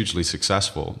was hugely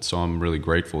successful. So I'm really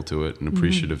grateful to it and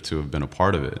appreciative to have been a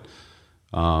part of it.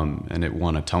 And it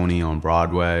won a Tony on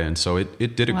Broadway. And so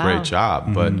it did a great job.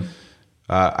 Mm-hmm.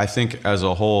 But I think as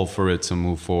a whole, for it to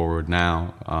move forward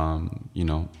now,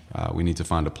 we need to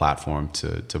find a platform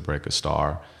to break a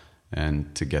star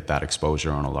and to get that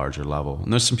exposure on a larger level.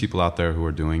 And there's some people out there who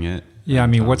are doing it. Yeah, I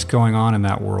mean, what's going on in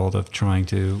that world of trying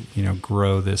to,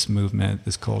 grow this movement,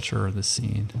 this culture, this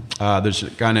scene? There's a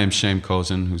guy named Shane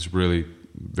Kozin who's really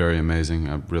very amazing.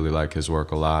 I really like his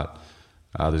work a lot.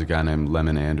 There's a guy named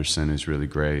Lemon Anderson who's really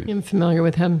great. I'm familiar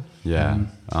with him. Yeah.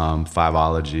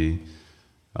 Fiveology.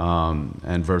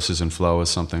 And Verses and Flow is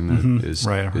something that is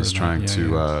trying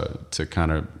to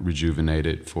kind of rejuvenate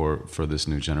it for this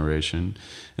new generation.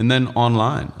 And then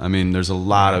online. I mean, there's a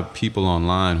lot of people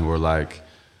online who are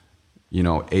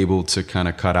able to kind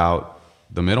of cut out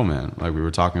the middleman, like we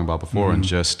were talking about before, and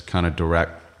just kind of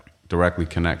directly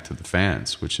connect to the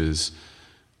fans, which is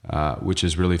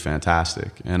really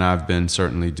fantastic. And I've been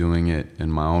certainly doing it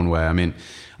in my own way. I mean,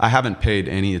 I haven't paid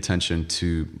any attention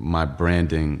to my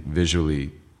branding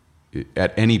visually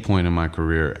at any point in my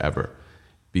career ever,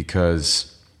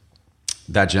 because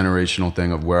that generational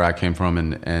thing of where I came from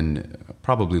and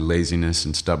probably laziness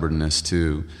and stubbornness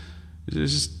too, it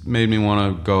just made me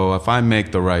want to go, if I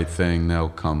make the right thing, they'll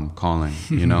come calling,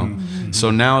 So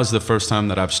now is the first time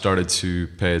that I've started to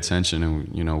pay attention,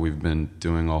 and, we've been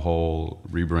doing a whole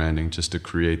rebranding just to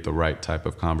create the right type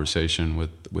of conversation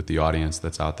with the audience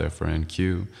that's out there for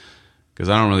NQ. Because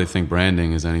I don't really think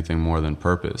branding is anything more than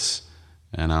purpose.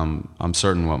 And I'm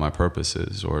certain what my purpose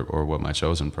is, or what my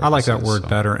chosen purpose is. I like that word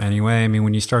better anyway. I mean,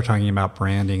 when you start talking about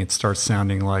branding, it starts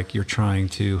sounding like you're trying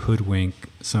to hoodwink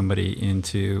somebody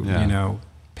into,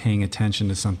 paying attention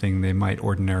to something they might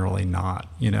ordinarily not.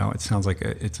 It sounds like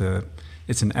it's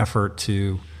an effort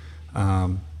to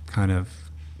kind of,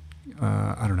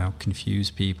 confuse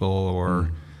people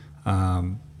or,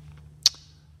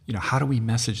 how do we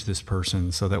message this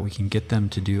person so that we can get them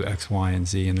to do X, Y, and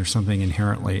Z? And there's something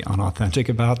inherently unauthentic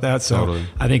about that. So Totally.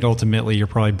 I think ultimately you're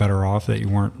probably better off that you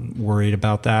weren't worried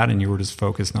about that and you were just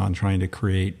focused on trying to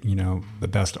create, the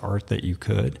best art that you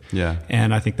could. Yeah.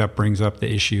 And I think that brings up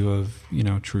the issue of,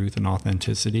 truth and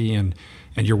authenticity and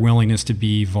your willingness to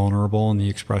be vulnerable in the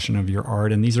expression of your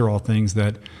art. And these are all things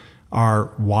that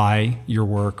are why your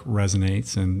work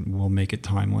resonates and will make it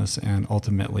timeless, and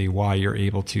ultimately why you're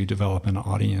able to develop an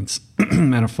audience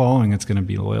and a following that's going to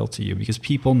be loyal to you, because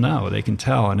people know, they can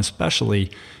tell, and especially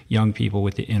young people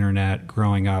with the internet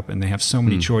growing up, and they have so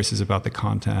many choices about the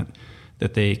content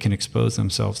that they can expose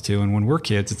themselves to. And when we're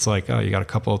kids, it's like, oh, you got a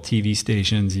couple of TV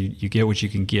stations, you get what you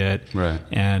can get, right?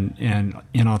 And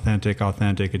inauthentic,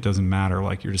 authentic, it doesn't matter.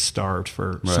 Like you're just starved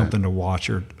for something to watch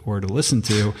or to listen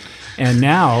to. And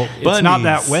now it's not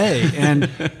that way. And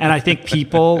I think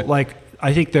people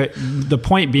I think that the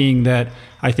point being that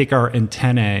I think our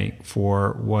antennae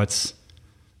for what's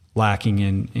lacking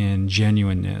in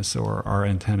genuineness, or our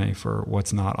antennae for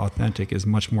what's not authentic, is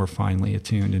much more finely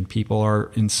attuned, and people are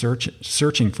in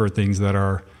searching for things that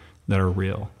are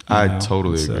real. I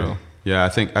totally agree. Yeah, I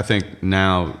think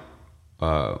now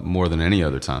more than any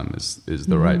other time is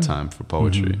the right time for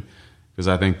poetry, because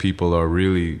I think people are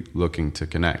really looking to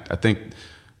connect. I think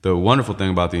the wonderful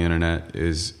thing about the internet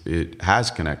is it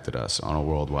has connected us on a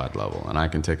worldwide level, and I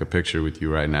can take a picture with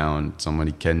you right now and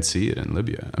somebody can see it in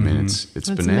Libya. I mean, it's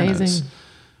That's bananas. amazing.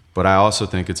 But I also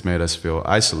think it's made us feel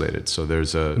isolated. So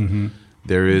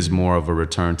there is more of a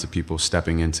return to people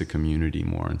stepping into community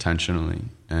more intentionally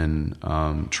and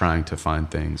trying to find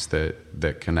things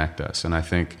that connect us. And I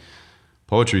think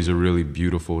poetry is a really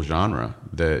beautiful genre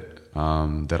that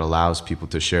allows people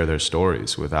to share their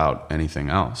stories without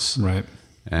anything else. Right.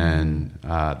 And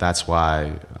that's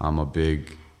why I'm a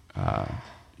big,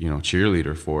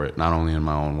 cheerleader for it, not only in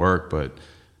my own work, but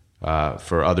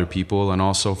for other people, and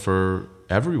also for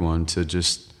everyone to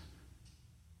just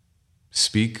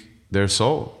speak their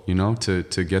soul,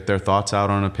 to get their thoughts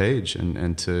out on a page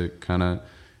and to kind of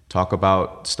talk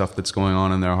about stuff that's going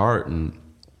on in their heart and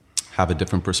have a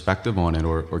different perspective on it,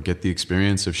 or get the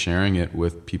experience of sharing it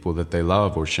with people that they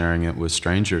love, or sharing it with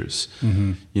strangers.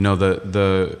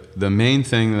 The main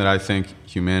thing that I think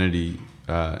humanity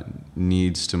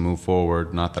needs to move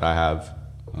forward, not that I have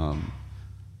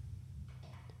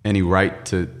any right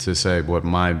to say what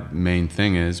my main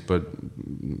thing is, but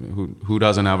who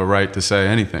doesn't have a right to say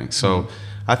anything? So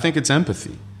I think it's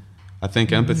empathy. I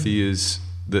think empathy is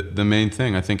the main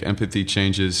thing. I think empathy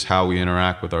changes how we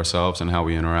interact with ourselves and how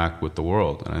we interact with the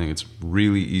world. And I think it's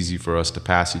really easy for us to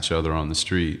pass each other on the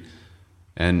street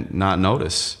and not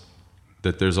notice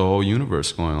that there's a whole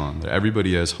universe going on, that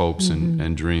everybody has hopes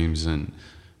and dreams and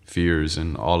fears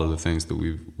and all of the things that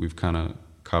we've kind of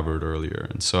covered earlier.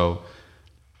 And so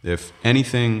if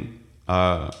anything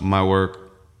my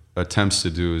work attempts to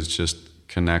do is just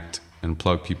connect and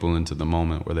plug people into the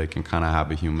moment where they can kind of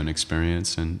have a human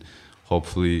experience, and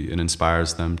hopefully it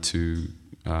inspires them to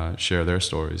share their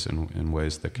stories in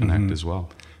ways that connect as well.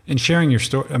 And sharing your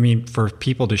story, for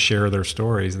people to share their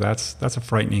stories, that's a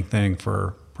frightening thing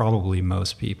for probably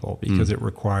most people, because it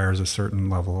requires a certain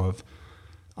level of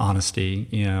honesty,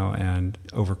 and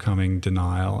overcoming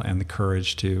denial and the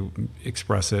courage to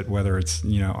express it, whether it's,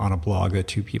 on a blog that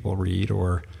two people read,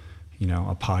 or,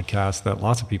 a podcast that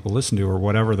lots of people listen to, or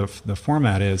whatever the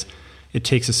format is. It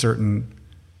takes a certain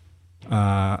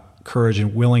courage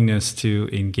and willingness to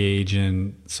engage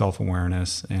in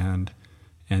self-awareness and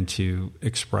to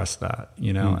express that,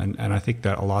 and I think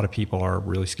that a lot of people are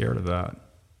really scared of that.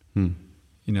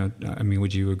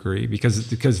 Would you agree?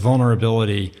 Because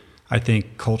vulnerability, I think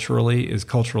is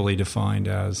culturally defined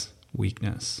as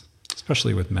weakness,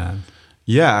 especially with men.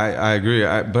 Yeah, I agree.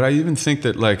 But I even think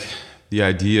that the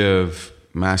idea of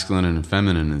masculine and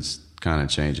feminine is kind of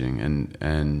changing,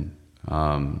 and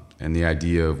the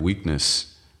idea of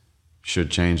weakness should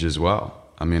change as well.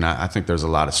 I think there's a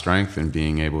lot of strength in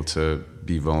being able to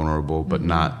be vulnerable, but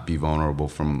not be vulnerable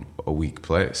from a weak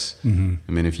place.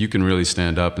 If you can really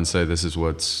stand up and say, this is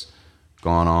what's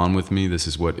gone on with me, this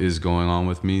is what is going on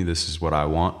with me, this is what I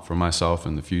want for myself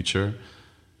in the future,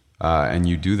 and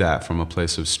you do that from a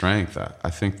place of strength, I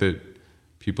think that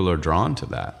people are drawn to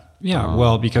that.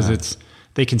 Yeah, because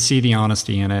they can see the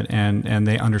honesty in it, and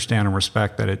they understand and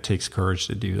respect that it takes courage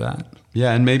to do that.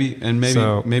 Yeah, and maybe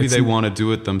they want to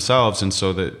do it themselves, and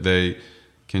so that they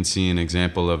can see an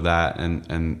example of that,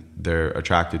 and they're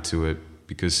attracted to it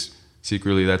because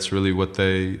secretly that's really what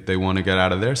they want to get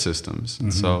out of their systems.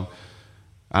 And so,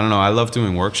 I don't know, I love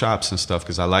doing workshops and stuff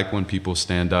because I like when people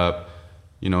stand up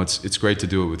it's great to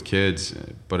do it with kids,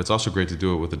 but it's also great to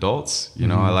do it with adults.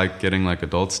 I like getting like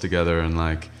adults together and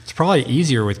like. It's probably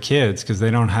easier with kids because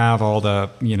they don't have all the,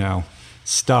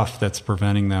 stuff that's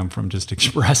preventing them from just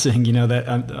expressing,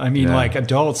 like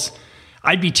adults,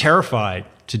 I'd be terrified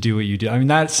to do what you do. I mean,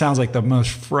 that sounds like the most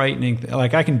frightening thing.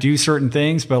 Like I can do certain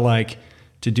things, but like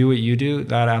to do what you do,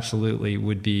 that absolutely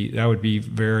would be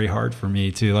very hard for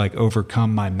me to like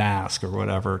overcome my mask or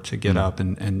whatever to get up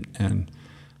and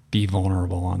be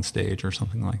vulnerable on stage or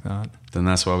something like that. Then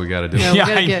that's why we got to do it. We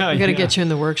got to get you in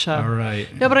the workshop. All right.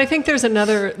 No, but I think there's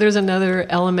another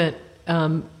element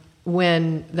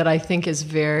that I think is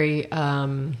very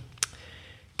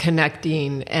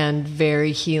connecting and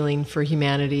very healing for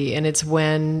humanity, and it's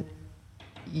when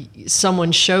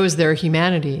someone shows their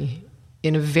humanity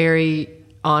in a very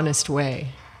honest way,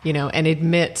 and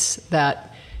admits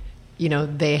that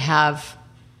they have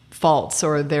faults,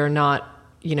 or they're not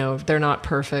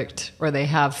perfect, or they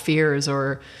have fears,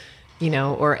 or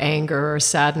anger or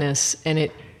sadness. And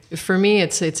for me,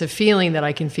 it's a feeling that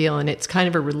I can feel, and it's kind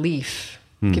of a relief.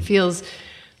 It feels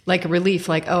like a relief,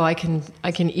 like, oh, I can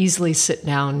easily sit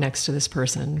down next to this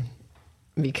person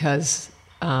because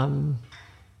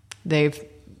they've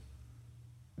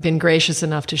been gracious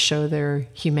enough to show their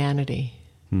humanity.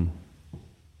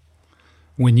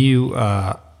 When you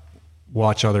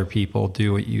watch other people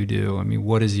do what you do, I mean,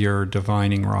 what is your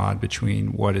divining rod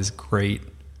between what is great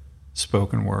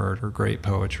spoken word or great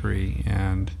poetry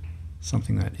and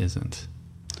something that isn't?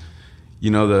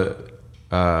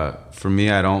 For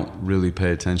me, I don't really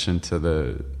pay attention to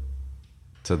the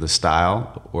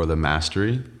style or the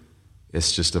mastery.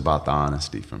 It's just about the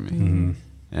honesty for me. Mm-hmm.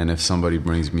 And if somebody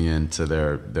brings me into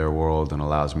their world and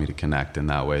allows me to connect in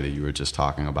that way that you were just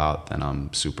talking about, then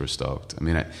I'm super stoked. I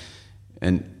mean,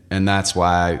 and that's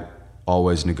why I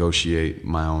always negotiate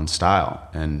my own style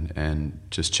and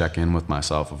just check in with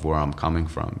myself of where I'm coming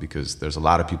from, because there's a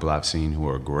lot of people I've seen who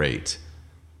are great,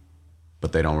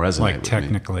 but they don't resonate with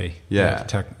technically. Me. Yeah.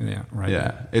 Right.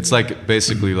 Yeah. It's like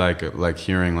basically like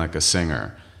hearing like a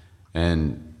singer,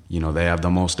 and they have the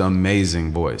most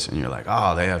amazing voice, and you're like,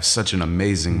 oh, they have such an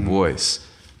amazing voice,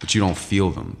 but you don't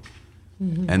feel them.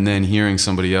 Mm-hmm. And then hearing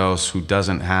somebody else who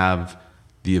doesn't have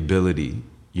the ability,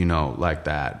 like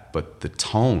that, but the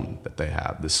tone that they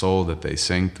have, the soul that they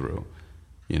sing through,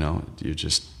 you're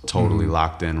just totally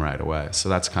locked in right away. So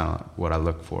that's kind of what I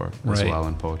look for as well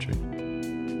in poetry.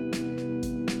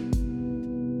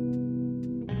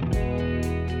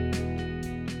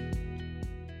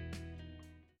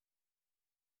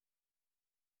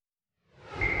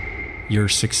 Your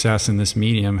success in this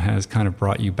medium has kind of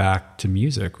brought you back to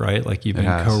music, right? Like you've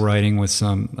been co-writing with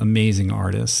some amazing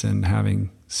artists and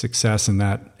having success in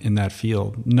that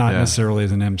field, not necessarily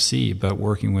as an MC, but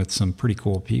working with some pretty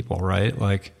cool people, right?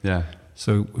 Like,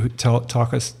 so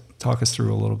talk us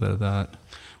through a little bit of that.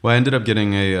 Well, I ended up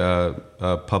getting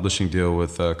a publishing deal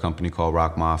with a company called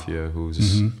Rock Mafia,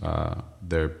 who's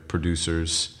they're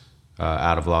producers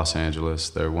out of Los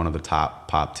Angeles. They're one of the top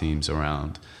pop teams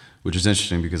around, which is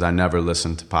interesting because I never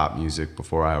listened to pop music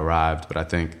before I arrived, but I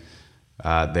think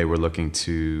they were looking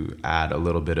to add a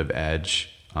little bit of edge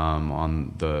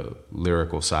on the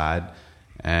lyrical side,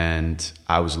 and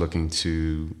I was looking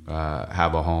to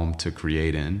have a home to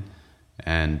create in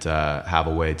and have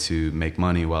a way to make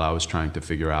money while I was trying to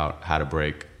figure out how to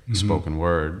break spoken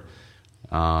word.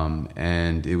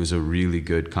 And it was a really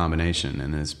good combination,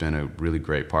 and it's been a really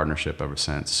great partnership ever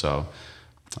since. So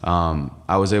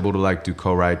I was able to do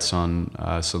co-writes on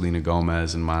Selena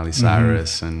Gomez and Miley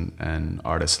Cyrus and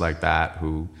artists like that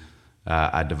who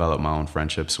I developed my own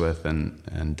friendships with,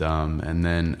 and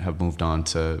then have moved on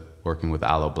to working with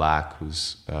Aloe Black,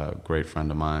 who's a great friend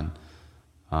of mine.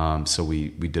 So we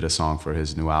did a song for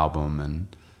his new album, and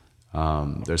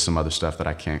there's some other stuff that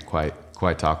I can't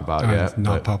quite talk about yet.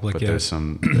 Not public but yet. There's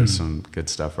some good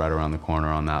stuff right around the corner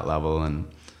on that level,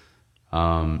 and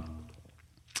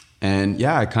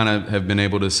yeah, I kind of have been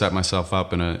able to set myself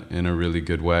up in a really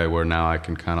good way where now I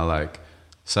can kind of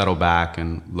settle back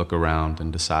and look around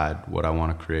and decide what I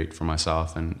want to create for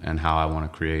myself and how I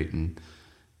want to create and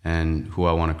who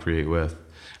I want to create with.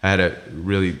 I had a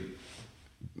really,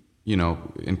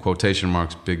 in quotation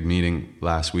marks, big meeting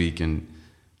last week, and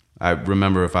I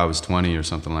remember if I was 20 or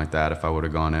something like that, if I would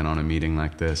have gone in on a meeting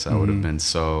like this, I would have been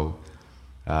so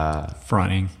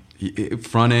fronting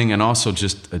and also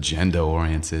just agenda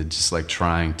oriented, just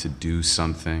trying to do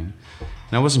something.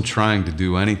 And I wasn't trying to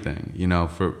do anything.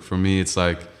 For me, it's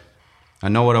I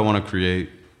know what I want to create,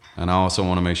 and I also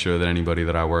want to make sure that anybody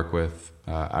that I work with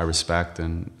I respect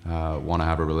and want to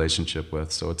have a relationship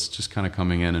with. So it's just kind of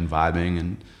coming in and vibing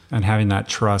and having that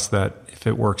trust that if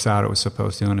it works out, it was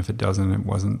supposed to, and if it doesn't, it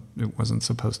wasn't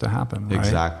supposed to happen. Right?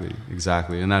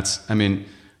 Exactly. And that's, I mean,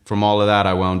 from all of that,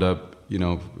 I wound up, you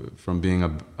know, from being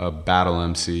a battle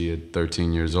MC at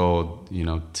 13 years old, you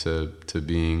know, to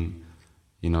being,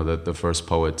 you know, the first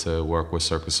poet to work with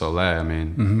Cirque du Soleil. I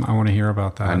mean, I want to hear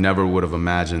about that. I never would have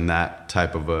imagined that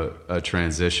type of a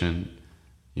transition,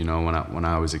 you know, when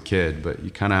I was a kid. But you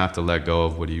kind of have to let go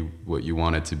of what you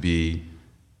want it to be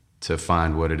to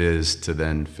find what it is, to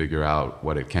then figure out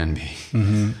what it can be.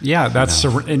 Mm-hmm. Yeah, that's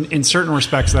in certain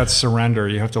respects that's surrender.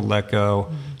 You have to let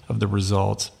go of the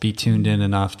results, be tuned in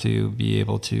enough to be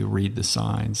able to read the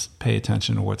signs, pay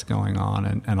attention to what's going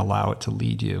on, and allow it to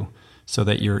lead you, so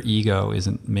that your ego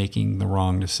isn't making the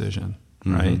wrong decision,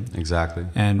 right? Exactly.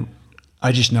 And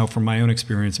I just know from my own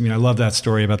experience, I mean, I love that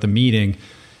story about the meeting.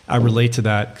 I relate to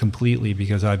that completely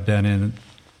because I've been in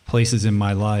places in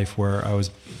my life where I was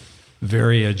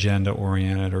very agenda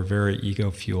oriented or very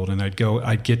ego fueled, and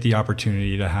I'd get the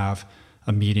opportunity to have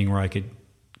a meeting where I could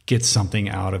get something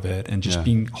out of it, and just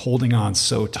holding on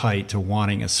so tight to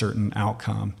wanting a certain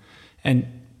outcome and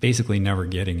basically never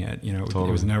getting it, you know,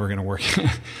 It was never going to work.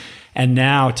 And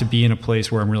now to be in a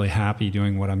place where I'm really happy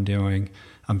doing what I'm doing,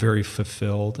 I'm very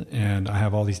fulfilled and I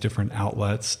have all these different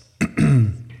outlets.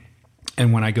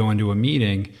 And when I go into a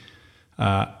meeting,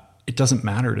 it doesn't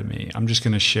matter to me. I'm just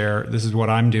going to share, this is what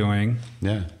I'm doing.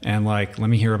 Yeah. And like, let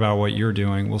me hear about what you're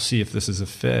doing. We'll see if this is a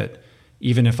fit.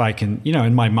 Even if I can, you know,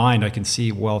 in my mind, I can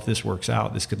see, well, if this works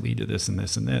out, this could lead to this and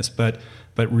this and this. But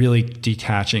really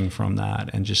detaching from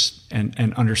that and just,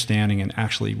 and understanding and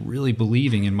actually really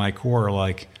believing in my core,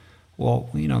 like, well,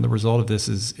 you know, the result of this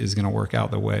is going to work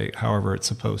out the way, however it's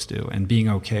supposed to, and being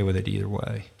okay with it either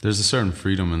way. There's a certain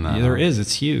freedom in that. Yeah, there is.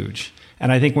 It's huge.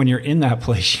 And I think when you're in that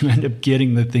place, you end up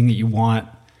getting the thing that you want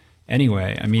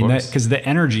anyway. I mean, because the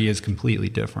energy is completely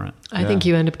different. I think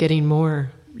you end up getting more.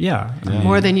 Yeah.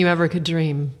 More than you ever could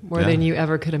dream, more than you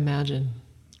ever could imagine.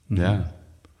 Yeah.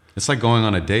 It's like going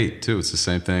on a date too. It's the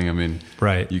same thing. I mean,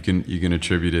 right. You can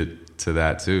attribute it to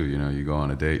that too. You know, you go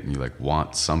on a date and you like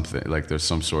want something, like there's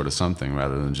some sort of something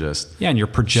rather than just and you're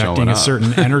projecting a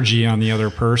certain energy on the other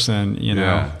person, you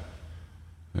know.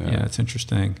 Yeah, it's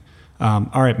interesting.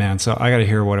 All right, man. So I got to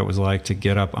hear what it was like to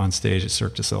get up on stage at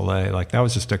Cirque du Soleil. Like that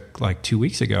was just like 2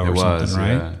 weeks ago or something,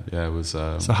 right? Yeah, it was.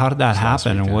 So how did that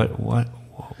happen, and what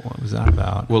was that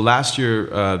about? Well, last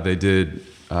year they did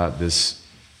this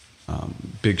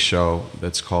big show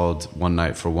that's called One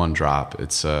Night for One Drop.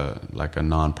 It's like a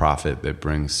nonprofit that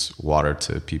brings water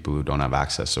to people who don't have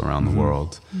access around the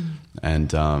world.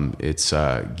 And it's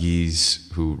Guise,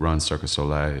 who runs Cirque du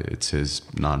Soleil. It's his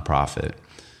nonprofit.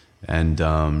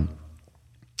 And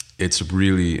it's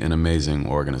really an amazing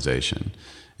organization.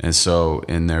 And so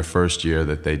in their first year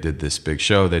that they did this big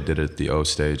show, they did it at the O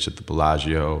Stage at the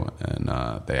Bellagio, and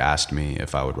they asked me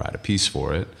if I would write a piece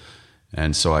for it.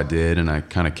 And so I did, and I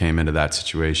kind of came into that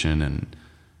situation, and,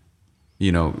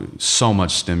 you know, so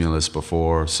much stimulus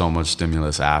before, so much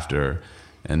stimulus after,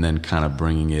 and then kind of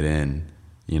bringing it in,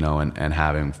 you know, and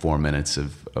having 4 minutes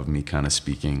of me kind of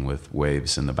speaking with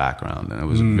waves in the background. And it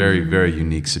was a very, very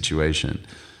unique situation.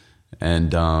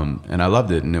 And I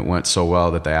loved it, and it went so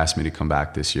well that they asked me to come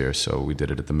back this year. So we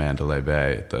did it at the Mandalay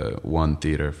Bay at the One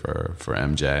Theater for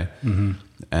MJ.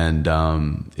 And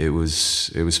it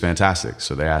was fantastic.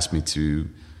 So they asked me to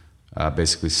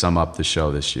basically sum up the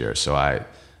show this year. So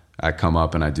I come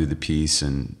up and I do the piece,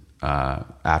 and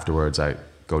afterwards I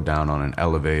go down on an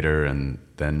elevator, and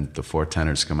then the 4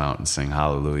 tenors come out and sing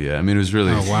Hallelujah. I mean, it was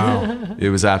really, oh, wow. It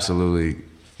was absolutely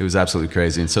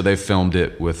crazy. And so they filmed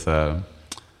it with,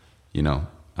 you know,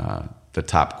 the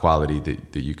top quality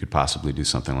that you could possibly do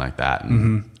something like that.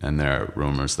 And, and there are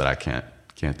rumors that I can't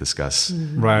discuss.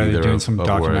 Right, are they doing some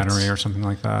documentary or something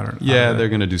like that? Or they're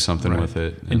going to do something with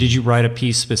it. And did you write a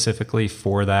piece specifically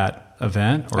for that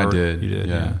event? Or I did. You did,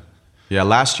 yeah.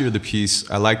 Last year,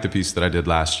 I liked the piece that I did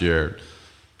last year,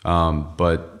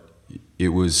 but it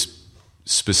was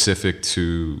specific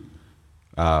to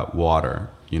water,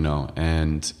 you know,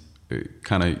 and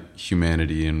kind of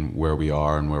humanity and where we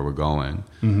are and where we're going.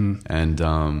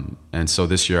 And so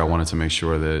this year I wanted to make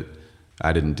sure that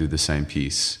I didn't do the same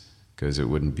piece, because it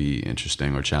wouldn't be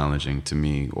interesting or challenging to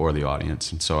me or the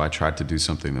audience. And so I tried to do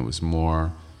something that was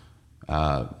more,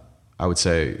 I would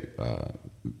say,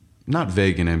 not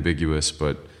vague and ambiguous,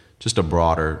 but just a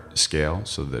broader scale,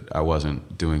 so that I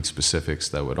wasn't doing specifics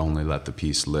that would only let the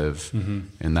piece live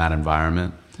in that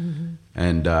environment.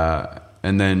 And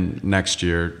And then next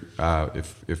year,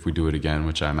 if we do it again,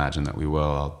 which I imagine that we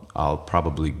will, I'll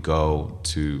probably go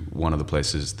to one of the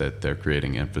places that they're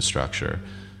creating infrastructure,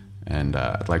 and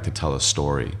I'd like to tell a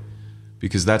story,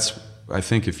 because I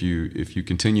think if you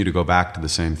continue to go back to the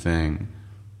same thing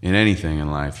in anything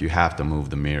in life, you have to move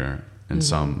the mirror in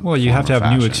some. Well, you have to have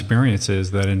fashion. new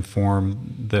experiences that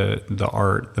inform the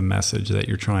art, the message that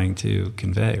you're trying to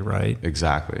convey, right?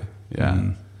 Exactly.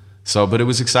 Yeah. So, but it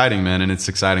was exciting, man, and it's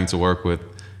exciting to work with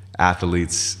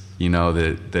athletes,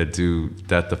 that do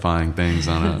death-defying things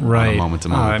on a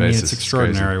moment-to-moment basis. It's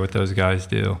extraordinary what those guys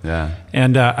do. Yeah.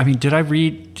 And did I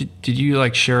read? Did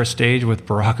you share a stage with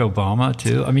Barack Obama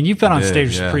too? I mean, you've been on stage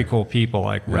with some pretty cool people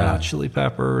like Red Hot Chili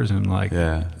Peppers and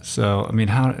So, I mean,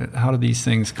 how do these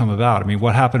things come about? I mean,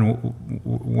 what happened?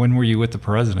 When were you with the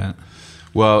president?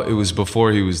 Well, it was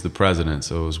before he was the president,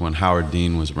 so it was when Howard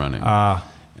Dean was running.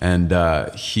 And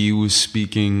he was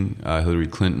speaking, Hillary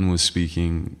Clinton was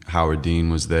speaking, Howard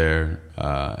Dean was there,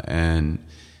 and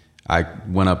I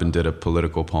went up and did a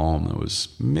political poem. There was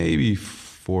maybe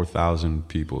 4,000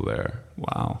 people there.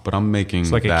 Wow. But I'm making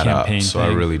that up, so I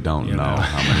really don't know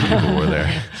how many people were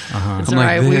there. It's I'm all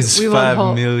like, right. there's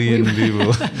 5 million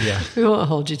people. We won't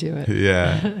hold you to it.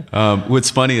 Yeah.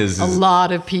 What's funny is a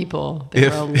lot of people.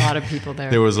 There were a lot of people there.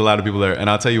 There was a lot of people there.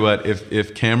 And I'll tell you what,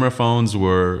 if camera phones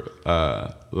were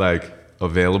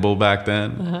available back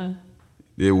then,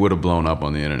 it would have blown up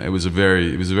on the internet. It was a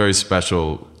very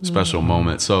special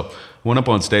moment. So I went up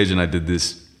on stage and I did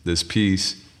this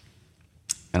piece,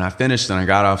 and I finished and I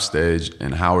got off stage,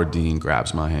 and Howard Dean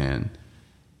grabs my hand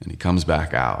and he comes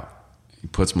back out. He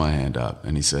puts my hand up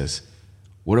and he says,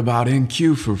 "What about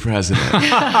NQ for president?"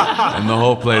 And the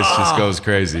whole place just goes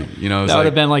crazy. That would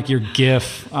have been like your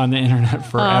GIF on the internet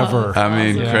forever. I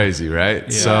mean, crazy, right? Yeah.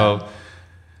 So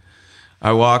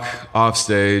I walk off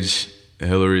stage.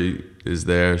 Hillary is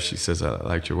there. She says, "I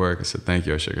liked your work." I said, "Thank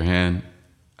you." I shook her hand.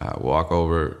 I walk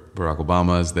over. Barack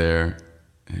Obama is there.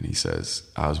 And he says,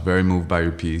 "I was very moved by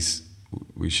your piece."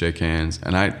 We shake hands.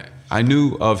 And I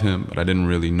knew of him, but I didn't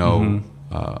really know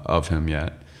of him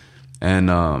yet. And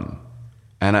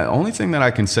the only thing that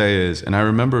I can say is, and I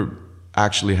remember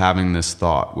actually having this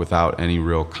thought without any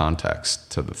real context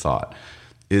to the thought,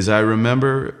 is I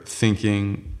remember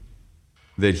thinking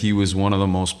that he was one of the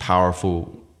most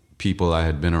powerful people I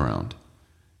had been around,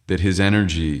 that his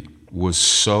energy was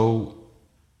so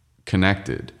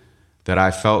connected that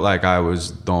I felt like I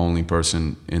was the only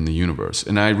person in the universe.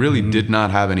 And I really did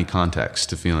not have any context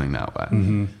to feeling that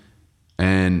way.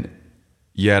 And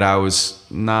yet I was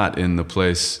not in the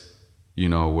place,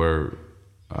 where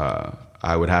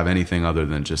I would have anything other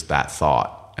than just that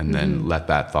thought and then let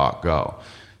that thought go.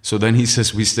 So then he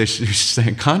says, we stay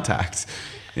in contact.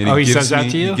 And he says that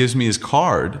to you? He gives me his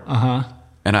card.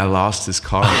 And I lost his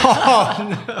card.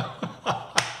 Oh, no.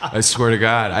 I swear to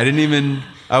God.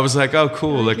 I was like, oh,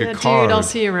 cool, like a card. Dude, I'll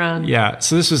see you around. Yeah,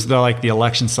 so this was the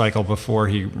election cycle before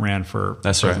he ran for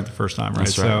president the first time, right?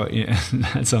 That's right. So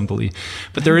that's unbelievable.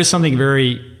 But there is something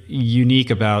very unique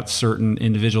about certain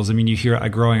individuals. I mean, you hear,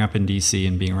 growing up in D.C.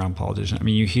 and being around politicians, I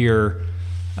mean, you hear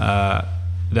that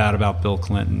about Bill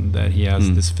Clinton, that he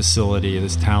has this facility,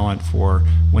 this talent for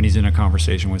when he's in a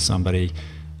conversation with somebody,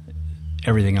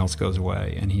 everything else goes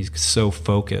away, and he's so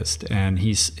focused, and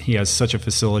he has such a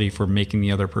facility for making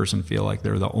the other person feel like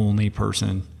they're the only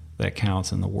person that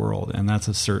counts in the world, and that's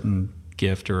a certain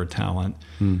gift or a talent.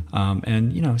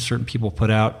 And certain people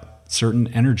put out certain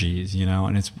energies,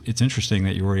 and it's interesting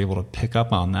that you were able to pick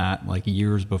up on that like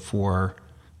years before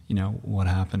what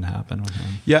happened with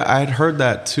him. Yeah, I had heard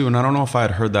that too, and I don't know if I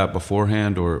had heard that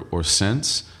beforehand or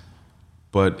since,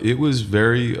 but it was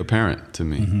very apparent to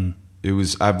me. It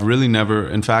was. I've really never.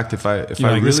 In fact, if I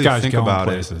really think about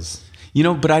places.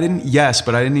 But I didn't. Yes,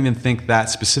 but I didn't even think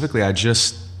that specifically. I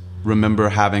just remember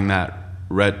having that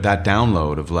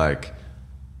download of like,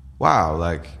 wow,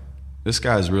 like this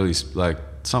guy's really like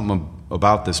something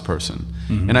about this person.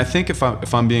 And I think if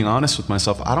I'm being honest with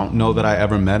myself, I don't know that I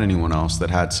ever met anyone else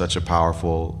that had such a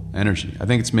powerful energy. I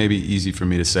think it's maybe easy for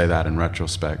me to say that in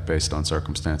retrospect based on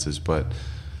circumstances, but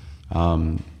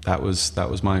that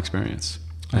was my experience.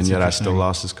 And yet I still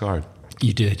lost his card.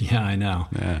 You did, yeah, I know.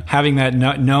 Yeah. Having that,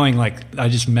 knowing like I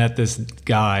just met this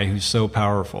guy who's so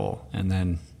powerful, and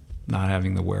then not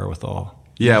having the wherewithal.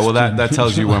 Yeah, well, that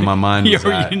tells you where my mind was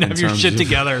at. You didn't have your shit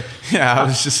together. Yeah, I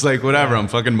was just like, whatever, I'm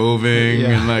fucking moving,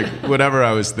 and like whatever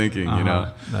I was thinking,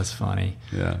 That's funny.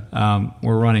 Yeah.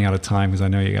 We're running out of time because I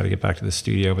know you got to get back to the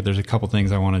studio, but there's a couple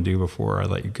things I want to do before I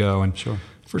let you go. And sure.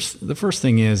 The first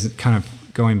thing is kind of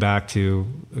going back to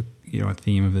a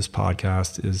theme of this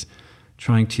podcast is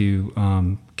trying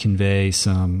to convey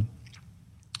some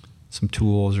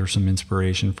tools or some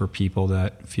inspiration for people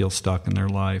that feel stuck in their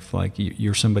life. Like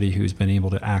you're somebody who's been able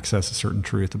to access a certain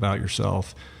truth about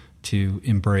yourself, to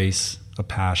embrace a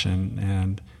passion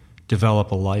and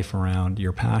develop a life around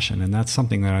your passion. And that's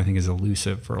something that I think is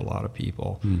elusive for a lot of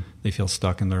people. They feel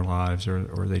stuck in their lives,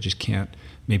 or they just can't,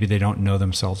 maybe they don't know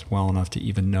themselves well enough to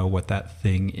even know what that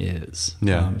thing is.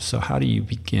 Yeah. So how do you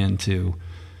begin to,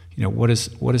 what is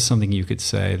something you could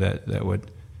say that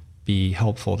would be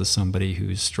helpful to somebody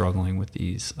who's struggling with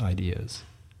these ideas?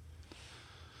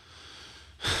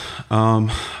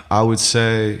 I would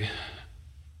say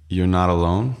you're not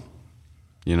alone,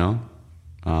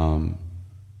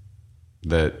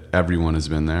 that everyone has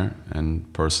been there,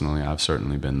 and personally I've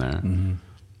certainly been there.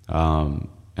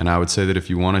 And I would say that if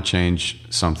you want to change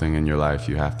something in your life,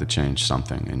 you have to change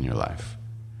something in your life,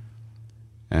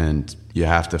 and you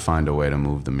have to find a way to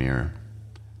move the mirror.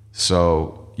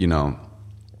 So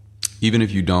even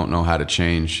if you don't know how to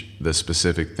change the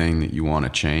specific thing that you want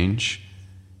to change,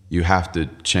 you have to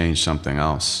change something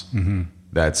else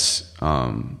that's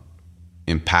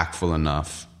impactful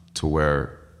enough to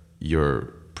where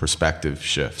your perspective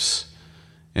shifts.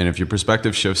 And if your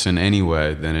perspective shifts in any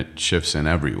way, then it shifts in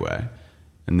every way.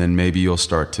 And then maybe you'll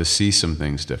start to see some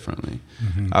things differently.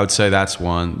 I would say that's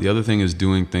one. The other thing is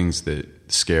doing things that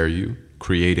scare you,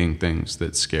 creating things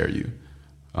that scare you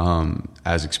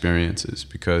as experiences.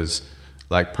 Because,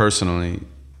 like, personally,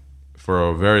 for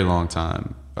a very long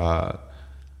time,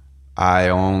 I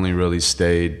only really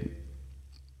stayed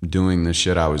doing the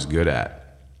shit I was good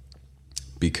at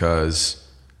because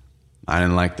I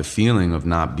didn't like the feeling of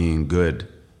not being good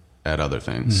at other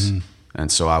things.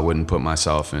 And so I wouldn't put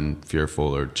myself in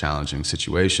fearful or challenging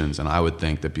situations. And I would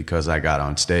think that because I got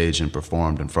on stage and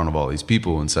performed in front of all these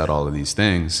people and said all of these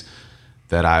things,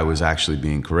 that I was actually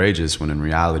being courageous, when in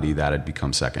reality that had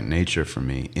become second nature for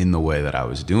me in the way that I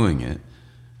was doing it.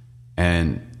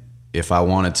 And if I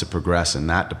wanted to progress in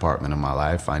that department of my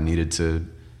life, I needed to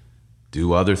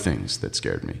do other things that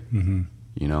scared me,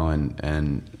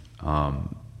 and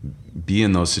be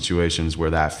in those situations where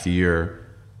that fear,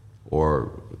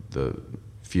 or the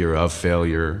fear of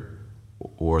failure,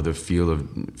 or the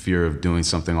fear of doing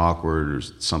something awkward or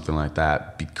something like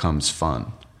that, becomes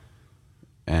fun.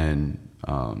 And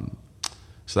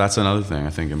so that's another thing. I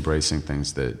think embracing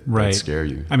things that scare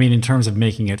you. I mean, in terms of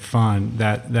making it fun,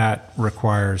 that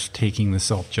requires taking the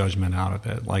self-judgment out of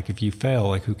it. Like, if you fail,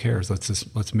 like, who cares?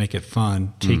 Let's make it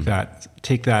fun. Take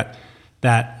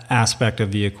that aspect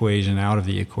of the equation out of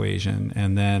the equation,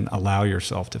 and then allow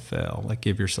yourself to fail. Like,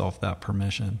 give yourself that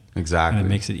permission. Exactly. And it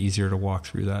makes it easier to walk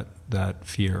through that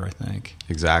fear, I think.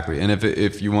 Exactly. And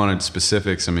if you wanted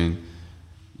specifics, I mean,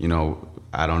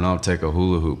 I don't know, take a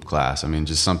hula hoop class. I mean,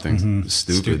 just something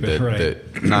stupid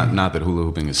that not that hula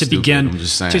hooping is to stupid. begin, I'm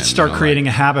just saying, to start creating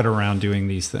a habit around doing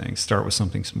these things. Start with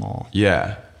something small.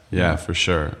 Yeah, for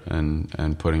sure.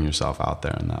 And putting yourself out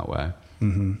there in that way.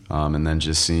 And then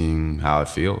just seeing how it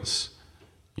feels,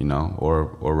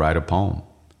 or write a poem.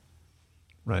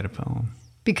 Write a poem.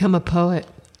 Become a poet.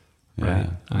 Yeah,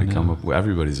 right.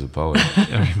 Everybody's a poet.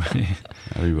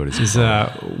 Everybody's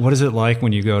a poet. What is it like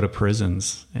when you go to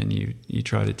prisons and you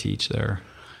try to teach there?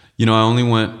 I only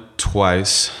went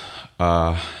twice,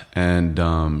 and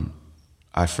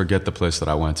I forget the place that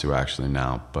I went to actually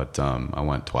now, but I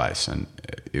went twice, and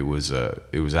it was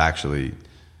actually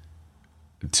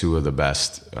two of the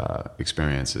best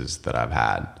experiences that I've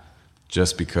had,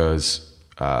 just because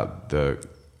the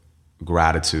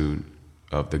gratitude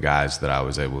of the guys that I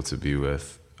was able to be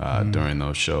with during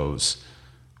those shows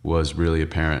was really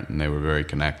apparent, and they were very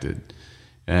connected.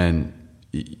 And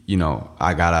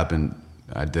I got up and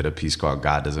I did a piece called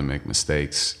 "God Doesn't Make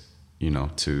Mistakes,"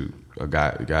 to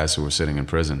guys who were sitting in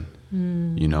prison,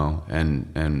 and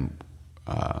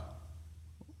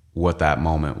what that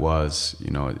moment was,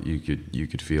 you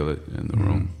could feel it in the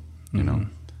room,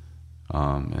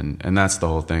 and that's the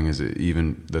whole thing. Is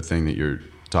even the thing that you're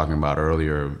talking about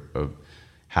earlier of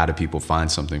how do people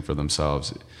find something for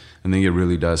themselves? I think it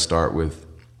really does start with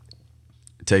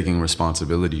taking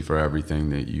responsibility for everything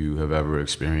that you have ever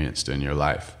experienced in your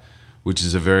life, which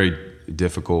is a very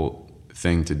difficult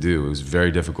thing to do. It was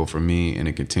very difficult for me, and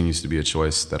it continues to be a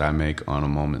choice that I make on a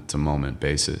moment-to-moment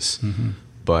basis.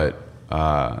 But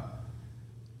I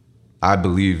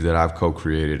believe that I've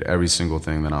co-created every single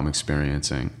thing that I'm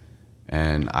experiencing,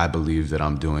 and I believe that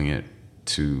I'm doing it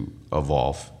to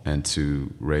evolve and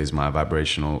to raise my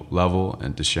vibrational level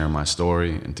and to share my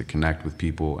story and to connect with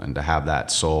people and to have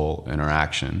that soul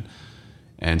interaction.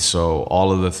 And so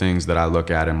all of the things that I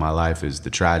look at in my life as the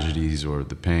tragedies or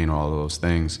the pain or all of those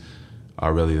things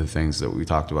are really the things that we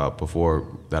talked about before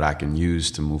that I can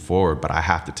use to move forward, but I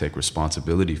have to take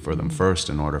responsibility for them first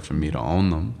in order for me to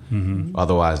own them.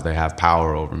 Otherwise, they have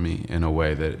power over me in a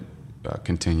way that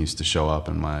continues to show up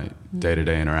in my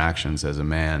day-to-day interactions as a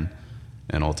man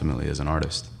and ultimately as an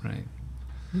artist. Right.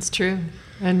 It's true.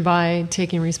 And by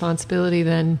taking responsibility,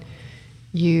 then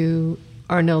you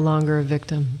are no longer a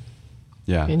victim.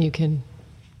 Yeah. And you can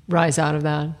rise out of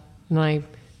that. And I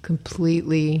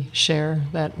completely share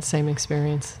that same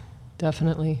experience.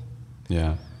 Definitely.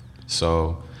 Yeah.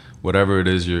 So whatever it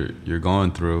is you're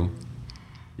going through,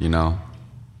 you know,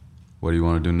 what do you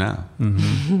want to do now?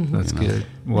 That's good.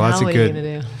 Well, now that's a what good. are you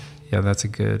gonna do? Yeah, that's a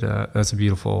good. That's a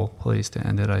beautiful place to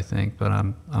end it, I think. But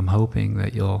I'm hoping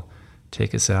that you'll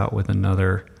take us out with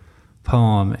another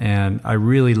poem. And I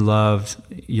really loved.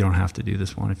 You don't have to do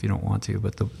this one if you don't want to,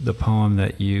 but the poem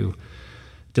that you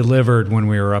delivered when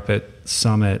we were up at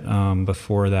Summit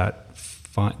before that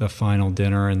the final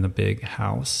dinner in the big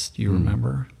house. Do you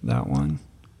remember that one?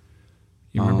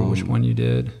 You remember which one you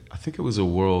did? I think it was a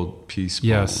world peace poem.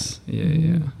 Yes.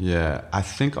 Yeah. Yeah, I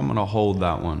think I'm going to hold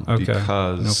that one Okay.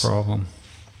 because No problem.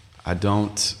 I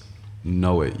don't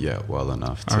know it yet well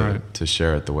enough to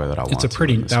share it the way that I want It's a to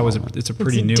pretty. in this It's moment. a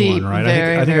pretty It's new deep, one, right?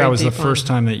 very, I think very that was the deep first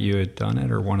one. time that you had done it,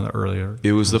 or one of the earlier.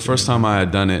 It was the first time I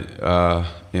had done it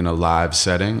in a live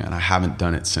setting, and I haven't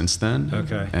done it since then.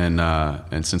 Okay.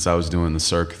 And since I was doing the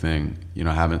Cirque thing, you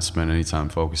know, I haven't spent any time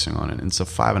focusing on it. And it's a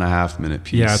 5.5 minute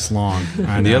piece. Yeah, it's long.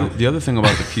 I And know. the other thing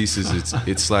about the piece is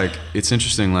it's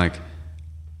interesting. Like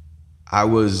I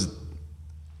was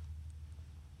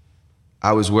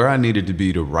where I needed to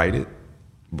be to write it,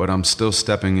 but I'm still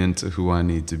stepping into who I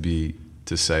need to be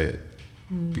to say it,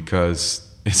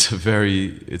 because it's a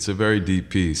very deep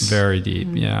piece. Very deep.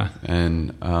 Yeah.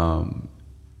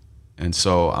 And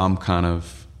so I'm kind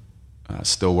of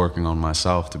still working on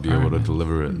myself to be able to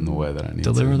deliver it in the way that I need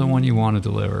to. Deliver the one you want to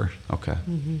deliver. Okay.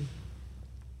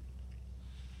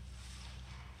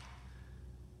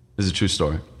 This is a true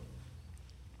story.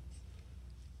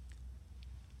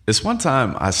 This one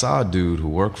time I saw a dude who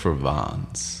worked for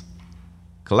Vons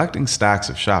collecting stacks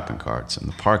of shopping carts in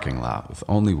the parking lot with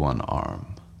only one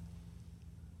arm.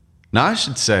 Now I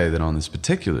should say that on this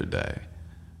particular day,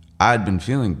 I had been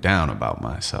feeling down about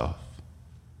myself,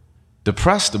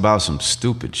 depressed about some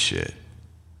stupid shit,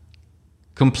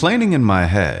 complaining in my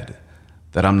head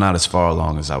that I'm not as far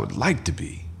along as I would like to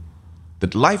be,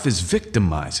 that life is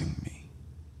victimizing me.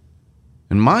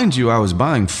 And mind you, I was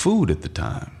buying food at the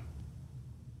time,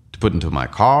 to put into my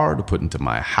car, to put into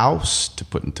my house, to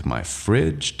put into my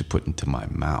fridge, to put into my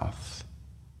mouth.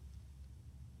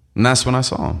 And that's when I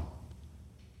saw him,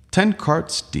 10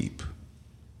 carts deep,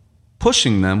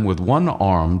 pushing them with one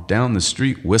arm down the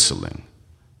street whistling.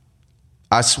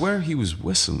 I swear he was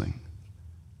whistling.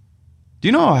 Do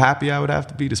you know how happy I would have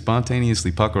to be to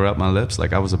spontaneously pucker up my lips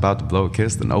like I was about to blow a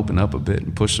kiss, then open up a bit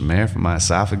and push some air from my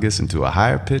esophagus into a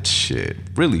higher pitched shit?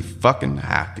 Really fucking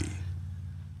happy.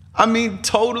 I mean,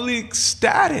 totally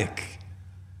ecstatic.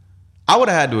 I would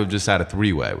have had to have just had a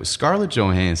three-way with Scarlett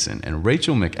Johansson and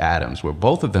Rachel McAdams, where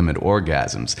both of them had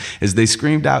orgasms as they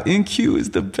screamed out, "NQ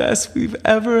is the best we've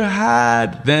ever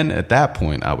had." Then at that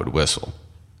point, I would whistle.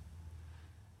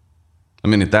 I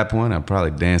mean, at that point, I'd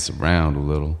probably dance around a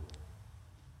little.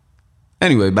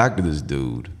 Anyway, back to this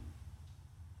dude.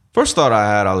 First thought I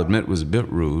had, I'll admit, was a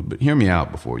bit rude, but hear me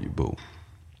out before you boo.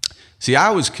 See,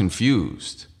 I was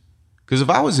confused. Because if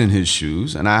I was in his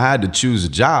shoes and I had to choose a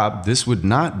job, this would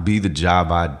not be the job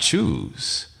I'd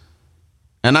choose.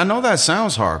 And I know that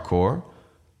sounds hardcore,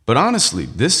 but honestly,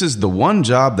 this is the one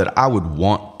job that I would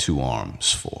want 2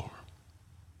 arms for.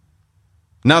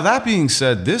 Now, that being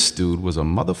said, this dude was a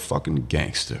motherfucking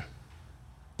gangster.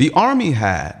 The arm he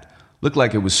had looked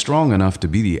like it was strong enough to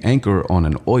be the anchor on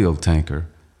an oil tanker.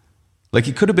 Like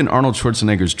he could have been Arnold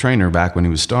Schwarzenegger's trainer back when he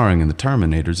was starring in The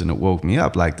Terminators, and it woke me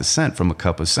up like the scent from a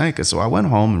cup of Sanka. So I went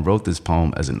home and wrote this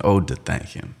poem as an ode to thank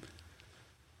him.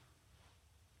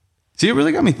 See, it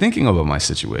really got me thinking about my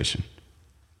situation.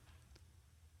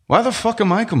 Why the fuck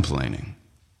am I complaining?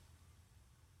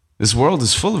 This world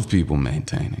is full of people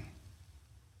maintaining.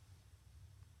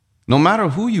 No matter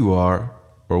who you are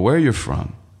or where you're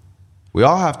from, we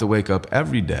all have to wake up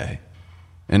every day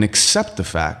and accept the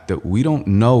fact that we don't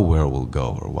know where we'll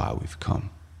go or why we've come.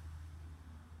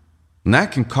 And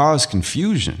that can cause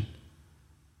confusion.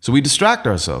 So we distract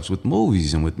ourselves with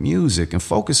movies and with music and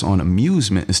focus on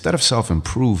amusement instead of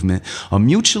self-improvement, a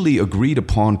mutually agreed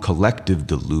upon collective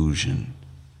delusion.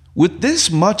 With this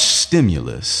much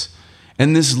stimulus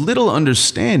and this little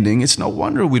understanding, it's no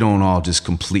wonder we don't all just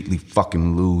completely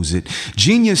fucking lose it.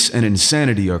 Genius and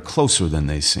insanity are closer than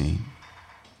they seem.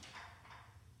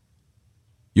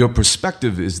 Your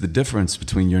perspective is the difference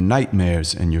between your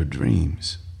nightmares and your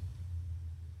dreams.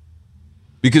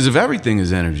 Because if everything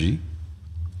is energy,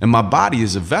 and my body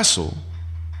is a vessel,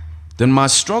 then my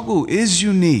struggle is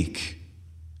unique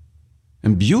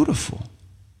and beautiful.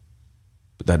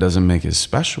 But that doesn't make it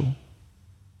special.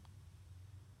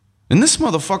 And this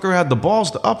motherfucker had the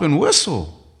balls to up and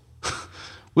whistle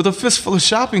with a fistful of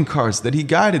shopping carts that he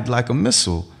guided like a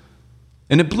missile.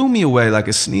 And it blew me away like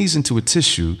a sneeze into a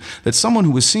tissue that someone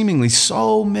who has seemingly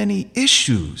so many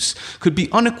issues could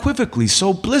be unequivocally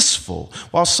so blissful,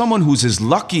 while someone who's as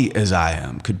lucky as I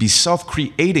am could be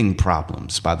self-creating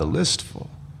problems by the listful.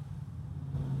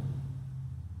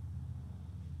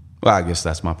 Well, I guess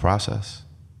that's my process.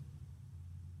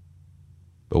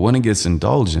 But when it gets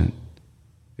indulgent,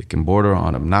 it can border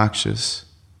on obnoxious,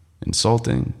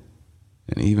 insulting,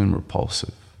 and even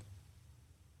repulsive.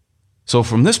 So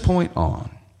from this point on,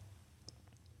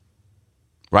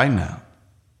 right now,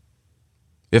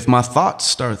 if my thoughts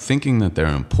start thinking that they're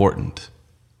important,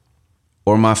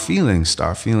 or my feelings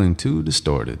start feeling too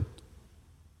distorted,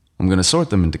 I'm going to sort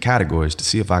them into categories to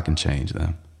see if I can change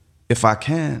them. If I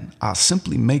can, I'll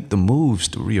simply make the moves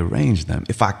to rearrange them.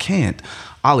 If I can't,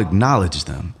 I'll acknowledge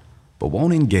them, but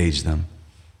won't engage them.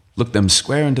 Look them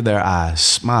square into their eyes,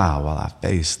 smile while I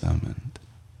face them, and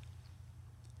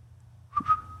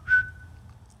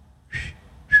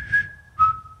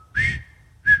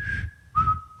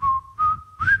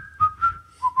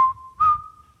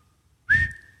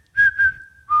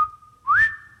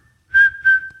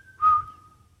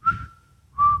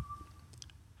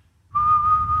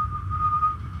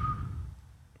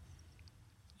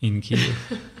in key.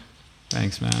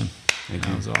 Thanks, man.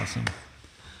 That was awesome.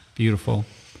 Beautiful.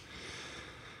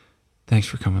 Thanks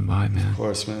for coming by, man. Of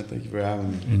course, man. Thank you for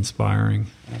having me. Inspiring.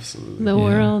 Absolutely. The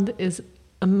world is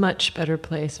a much better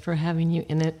place for having you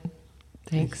in it.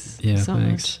 Thanks so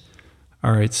much.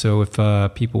 All right, so if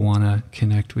people want to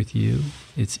connect with you,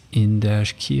 it's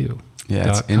in-q. Yeah,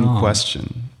 it's in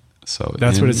question. So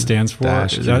that's what it stands for.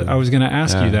 I was going to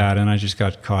ask you that, and I just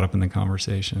got caught up in the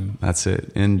conversation. That's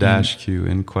it. In-q,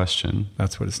 in question.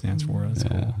 That's what it stands for. That's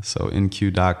cool. So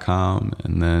inq.com,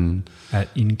 and then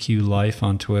at InQ Life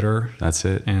on Twitter. That's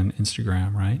it. And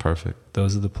Instagram, right? Perfect.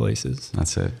 Those are the places.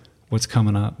 That's it. What's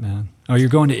coming up, man? Oh, you're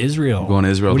going to Israel. I'm going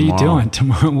to Israel tomorrow. What are you doing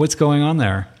tomorrow? What's going on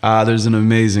there? There's an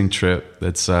amazing trip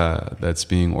that's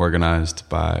being organized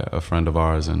by a friend of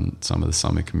ours and some of the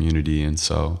Summit community, and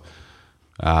so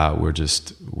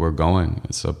we're going.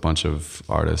 It's a bunch of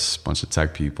artists, a bunch of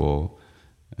tech people,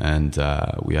 and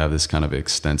we have this kind of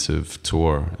extensive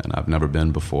tour, and I've never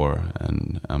been before,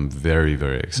 and I'm very,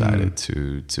 very excited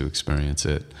to experience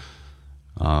it.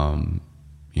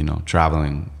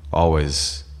 Traveling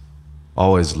always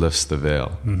lifts the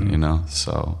veil,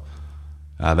 so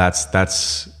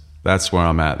that's where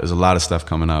I'm at. There's a lot of stuff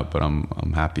coming up, but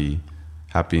I'm happy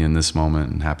in this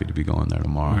moment and happy to be going there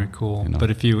tomorrow. All right, cool.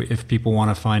 But if people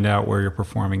want to find out where you're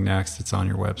performing next, it's on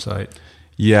your website.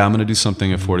 Yeah, I'm going to do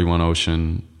something at 41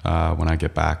 Ocean when I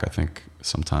get back, I think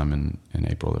sometime in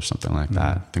April or something like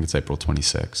that. I think it's April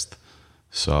 26th.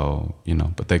 So,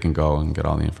 but they can go and get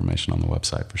all the information on the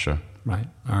website for sure. Right.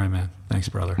 All right, man. Thanks,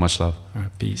 brother. Much love. All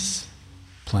right, peace.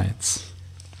 Plants.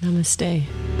 Namaste.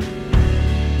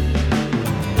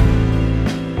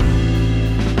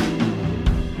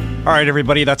 All right,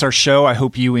 everybody, that's our show. I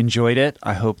hope you enjoyed it.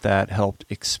 I hope that helped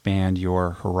expand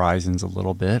your horizons a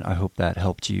little bit. I hope that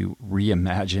helped you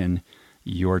reimagine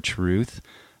your truth.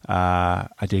 I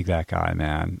dig that guy,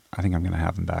 man. I think I'm going to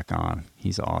have him back on.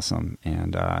 He's awesome,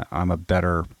 and I'm a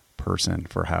better person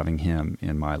for having him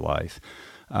in my life.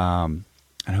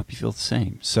 I hope you feel the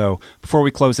same. So before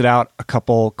we close it out, a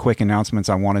couple quick announcements.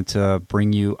 I wanted to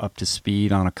bring you up to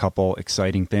speed on a couple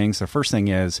exciting things. The first thing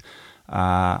is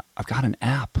I've got an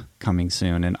app coming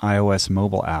soon, an iOS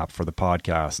mobile app for the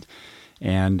podcast.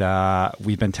 And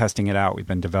we've been testing it out. We've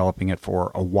been developing it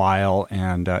for a while,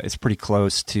 and it's pretty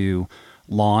close to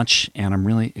launch, and I'm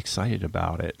really excited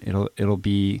about it. It'll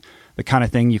be the kind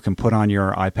of thing you can put on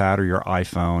your iPad or your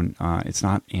iPhone. It's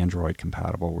not Android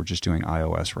compatible. We're just doing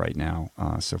iOS right now.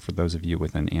 So for those of you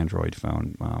with an Android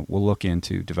phone, we'll look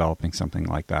into developing something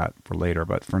like that for later.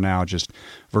 But for now, just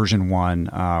version 1,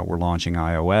 we're launching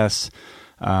iOS.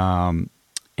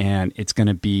 And it's going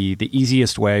to be the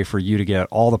easiest way for you to get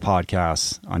all the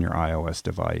podcasts on your iOS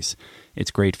device.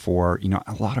 It's great for,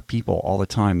 a lot of people all the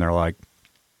time. They're like,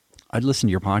 I'd listen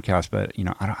to your podcast, but,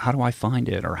 how do I find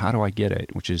it or how do I get it?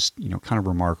 Which is, kind of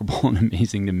remarkable and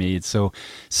amazing to me. It's so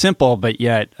simple, but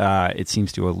yet it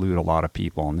seems to elude a lot of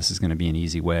people. And this is going to be an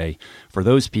easy way for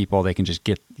those people. They can just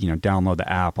download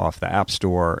the app off the App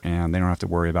Store, and they don't have to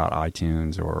worry about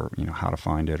iTunes or, how to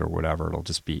find it or whatever. It'll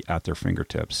just be at their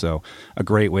fingertips. So a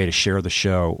great way to share the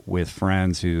show with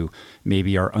friends who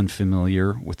maybe are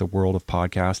unfamiliar with the world of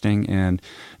podcasting. And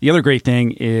the other great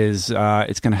thing is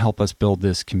it's going to help us build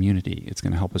this community. It's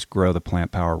going to help us grow the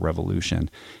plant power revolution.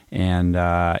 And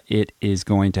it is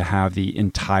going to have the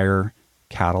entire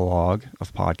catalog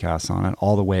of podcasts on it,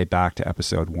 all the way back to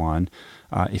episode 1.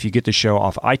 If you get the show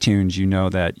off iTunes, you know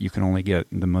that you can only get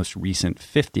the most recent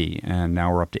 50, and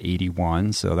now we're up to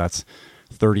 81. So that's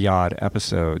 30-odd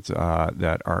episodes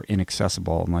that are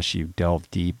inaccessible unless you delve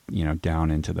deep,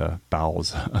 down into the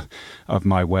bowels of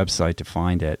my website to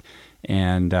find it.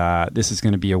 And this is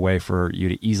going to be a way for you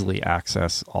to easily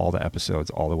access all the episodes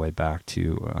all the way back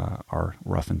to our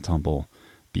rough and tumble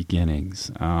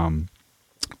beginnings.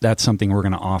 That's something we're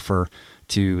going to offer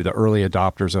to the early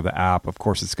adopters of the app. Of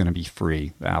course, it's going to be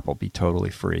free. The app will be totally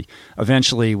free.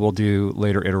 Eventually, we'll do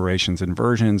later iterations and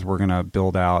versions. We're going to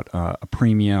build out a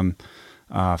premium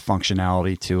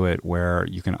functionality to it where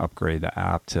you can upgrade the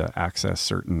app to access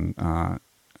certain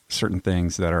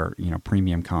things that are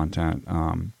premium content.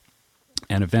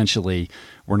 And eventually,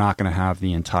 we're not going to have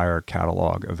the entire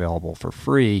catalog available for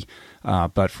free,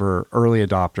 but for early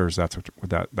adopters,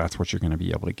 that's what you're going to be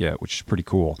able to get, which is pretty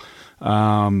cool.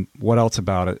 What else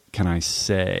about it can I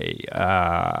say?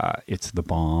 It's the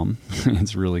bomb.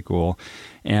 It's really cool.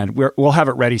 And we'll have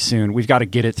it ready soon. We've got to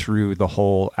get it through the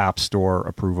whole App Store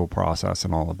approval process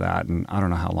and all of that. And I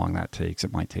don't know how long that takes.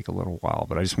 It might take a little while,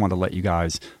 but I just wanted to let you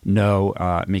guys know,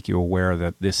 make you aware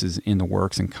that this is in the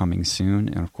works and coming soon.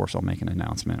 And of course, I'll make an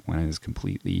announcement when it is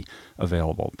completely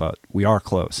available, but we are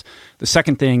close. The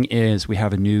second thing is we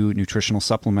have a new nutritional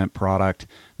supplement product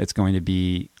that's going to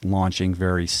be launching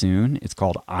very soon. It's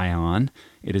called Ion.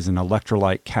 It is an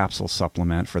electrolyte capsule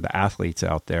supplement for the athletes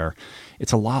out there.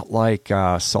 It's a lot like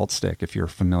Salt Stick, if you're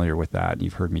familiar with that.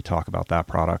 You've heard me talk about that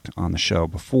product on the show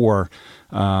before.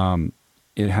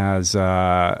 It has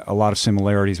a lot of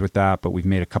similarities with that, but we've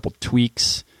made a couple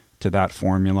tweaks to that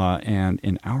formula, and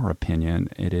in our opinion,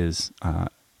 it is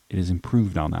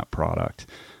improved on that product.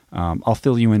 I'll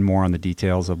fill you in more on the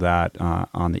details of that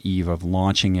on the eve of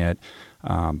launching it.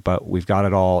 But we've got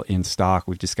it all in stock.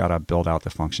 We've just got to build out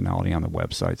the functionality on the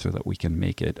website so that we can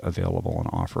make it available and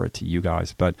offer it to you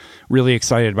guys. But really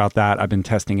excited about that. I've been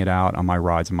testing it out on my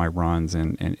rides and my runs,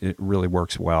 and it really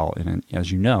works well. And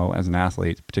as you know, as an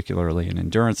athlete, particularly an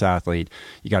endurance athlete,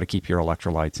 you got to keep your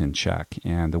electrolytes in check.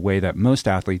 And the way that most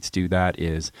athletes do that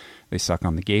is they suck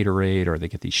on the Gatorade or they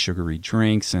get these sugary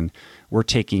drinks, and we're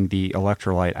taking the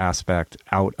electrolyte aspect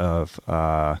out of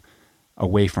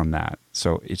away from that.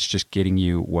 So it's just getting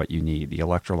you what you need, the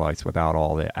electrolytes without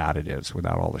all the additives,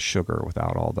 without all the sugar,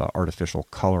 without all the artificial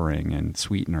coloring and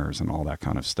sweeteners and all that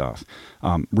kind of stuff.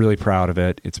 Really proud of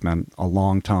it. It's been a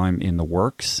long time in the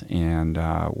works, and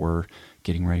we're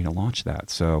getting ready to launch that.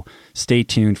 So stay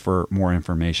tuned for more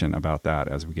information about that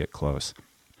as we get close.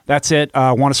 That's it.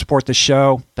 Want to support the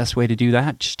show? Best way to do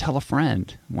that, just tell a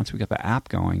friend. Once we get the app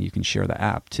going, you can share the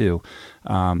app too.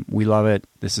 We love it.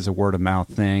 This is a word of mouth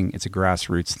thing. It's a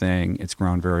grassroots thing. It's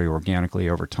grown very organically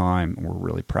over time. We're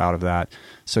really proud of that.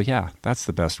 So yeah, that's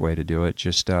the best way to do it.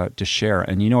 Just share.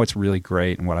 And it's really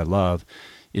great, and what I love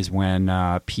is when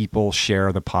people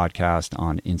share the podcast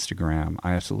on Instagram.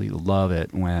 I absolutely love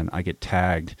it when I get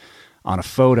tagged on a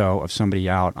photo of somebody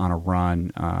out on a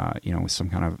run, with some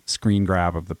kind of screen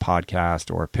grab of the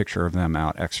podcast or a picture of them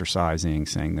out exercising,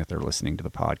 saying that they're listening to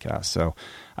the podcast. So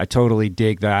I totally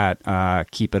dig that.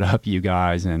 Keep it up, you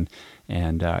guys. And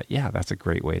that's a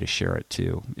great way to share it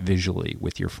too, visually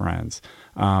with your friends.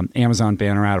 Amazon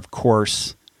banner ad, of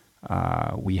course.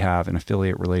 We have an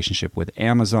affiliate relationship with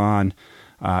Amazon.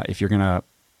 If you're going to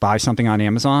buy something on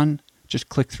Amazon, just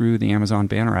click through the Amazon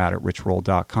banner ad at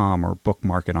richroll.com or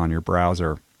bookmark it on your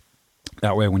browser.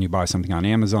 That way, when you buy something on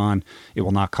Amazon, it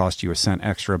will not cost you a cent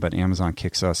extra, but Amazon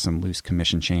kicks us some loose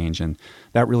commission change, and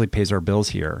that really pays our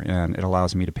bills here. And it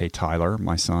allows me to pay Tyler,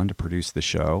 my son, to produce the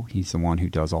show. He's the one who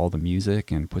does all the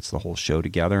music and puts the whole show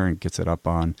together and gets it up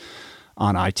on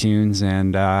iTunes.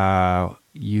 And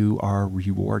you are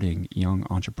rewarding young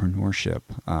entrepreneurship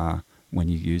when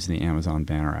you use the Amazon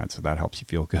banner ad. So that helps you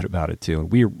feel good about it too.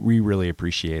 We really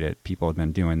appreciate it. People have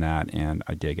been doing that, and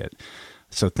I dig it.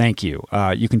 So thank you.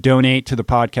 You can donate to the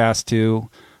podcast too.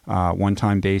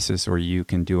 one-time basis, or you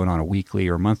can do it on a weekly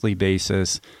or monthly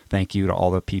basis. Thank you to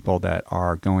all the people that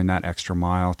are going that extra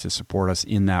mile to support us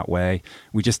in that way.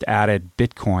 We just added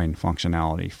Bitcoin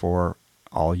functionality for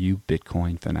all you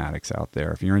Bitcoin fanatics out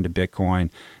there. If you're into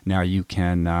Bitcoin, now you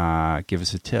can give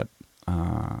us a tip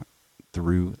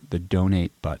through the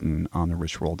donate button on the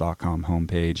richroll.com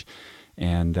homepage.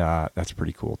 And that's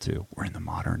pretty cool too. We're in the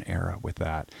modern era with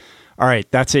that. All right,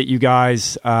 that's it, you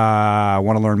guys.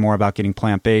 Want to learn more about getting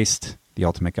plant-based, the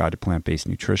ultimate guide to plant-based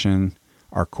nutrition,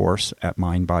 our course at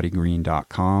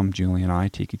mindbodygreen.com. Julie and I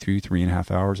take you through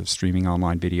 3.5 hours of streaming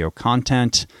online video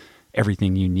content,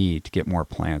 everything you need to get more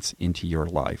plants into your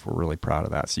life. We're really proud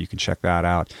of that. So you can check that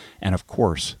out. And of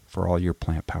course, for all your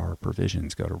plant power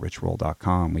provisions, go to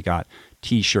richroll.com. We got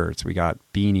t-shirts, we got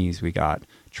beanies, we got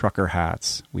trucker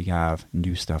hats. We have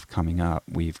new stuff coming up.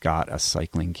 We've got a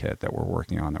cycling kit that we're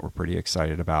working on that we're pretty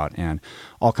excited about, and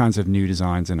all kinds of new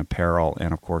designs in apparel,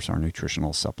 and of course our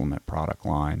nutritional supplement product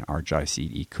line, our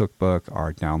Jai-Seed e-cookbook,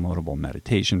 our downloadable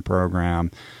meditation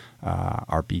program,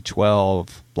 our B12,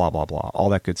 blah, blah, blah, all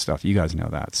that good stuff. You guys know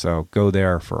that. So go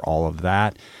there for all of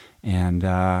that. And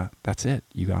that's it,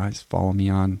 you guys. Follow me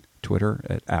on Twitter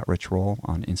at RichRoll,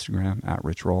 on Instagram at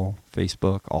RichRoll,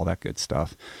 Facebook, all that good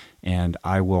stuff. And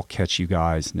I will catch you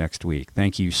guys next week.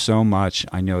 Thank you so much.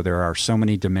 I know there are so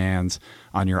many demands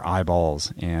on your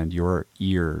eyeballs and your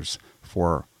ears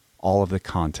for all of the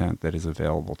content that is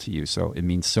available to you. So it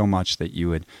means so much that you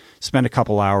would spend a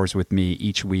couple hours with me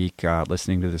each week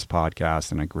listening to this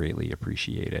podcast, and I greatly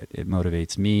appreciate it. It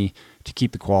motivates me to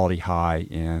keep the quality high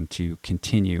and to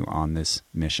continue on this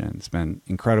mission. It's been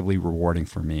incredibly rewarding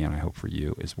for me, and I hope for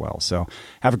you as well. So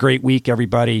have a great week,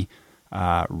 everybody.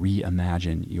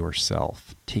 Reimagine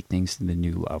yourself. Take things to the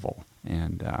new level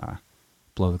and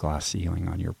blow the glass ceiling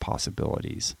on your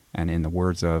possibilities. And in the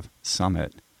words of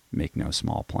Summit, make no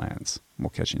small plans. We'll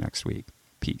catch you next week.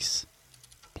 Peace.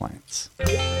 Plants.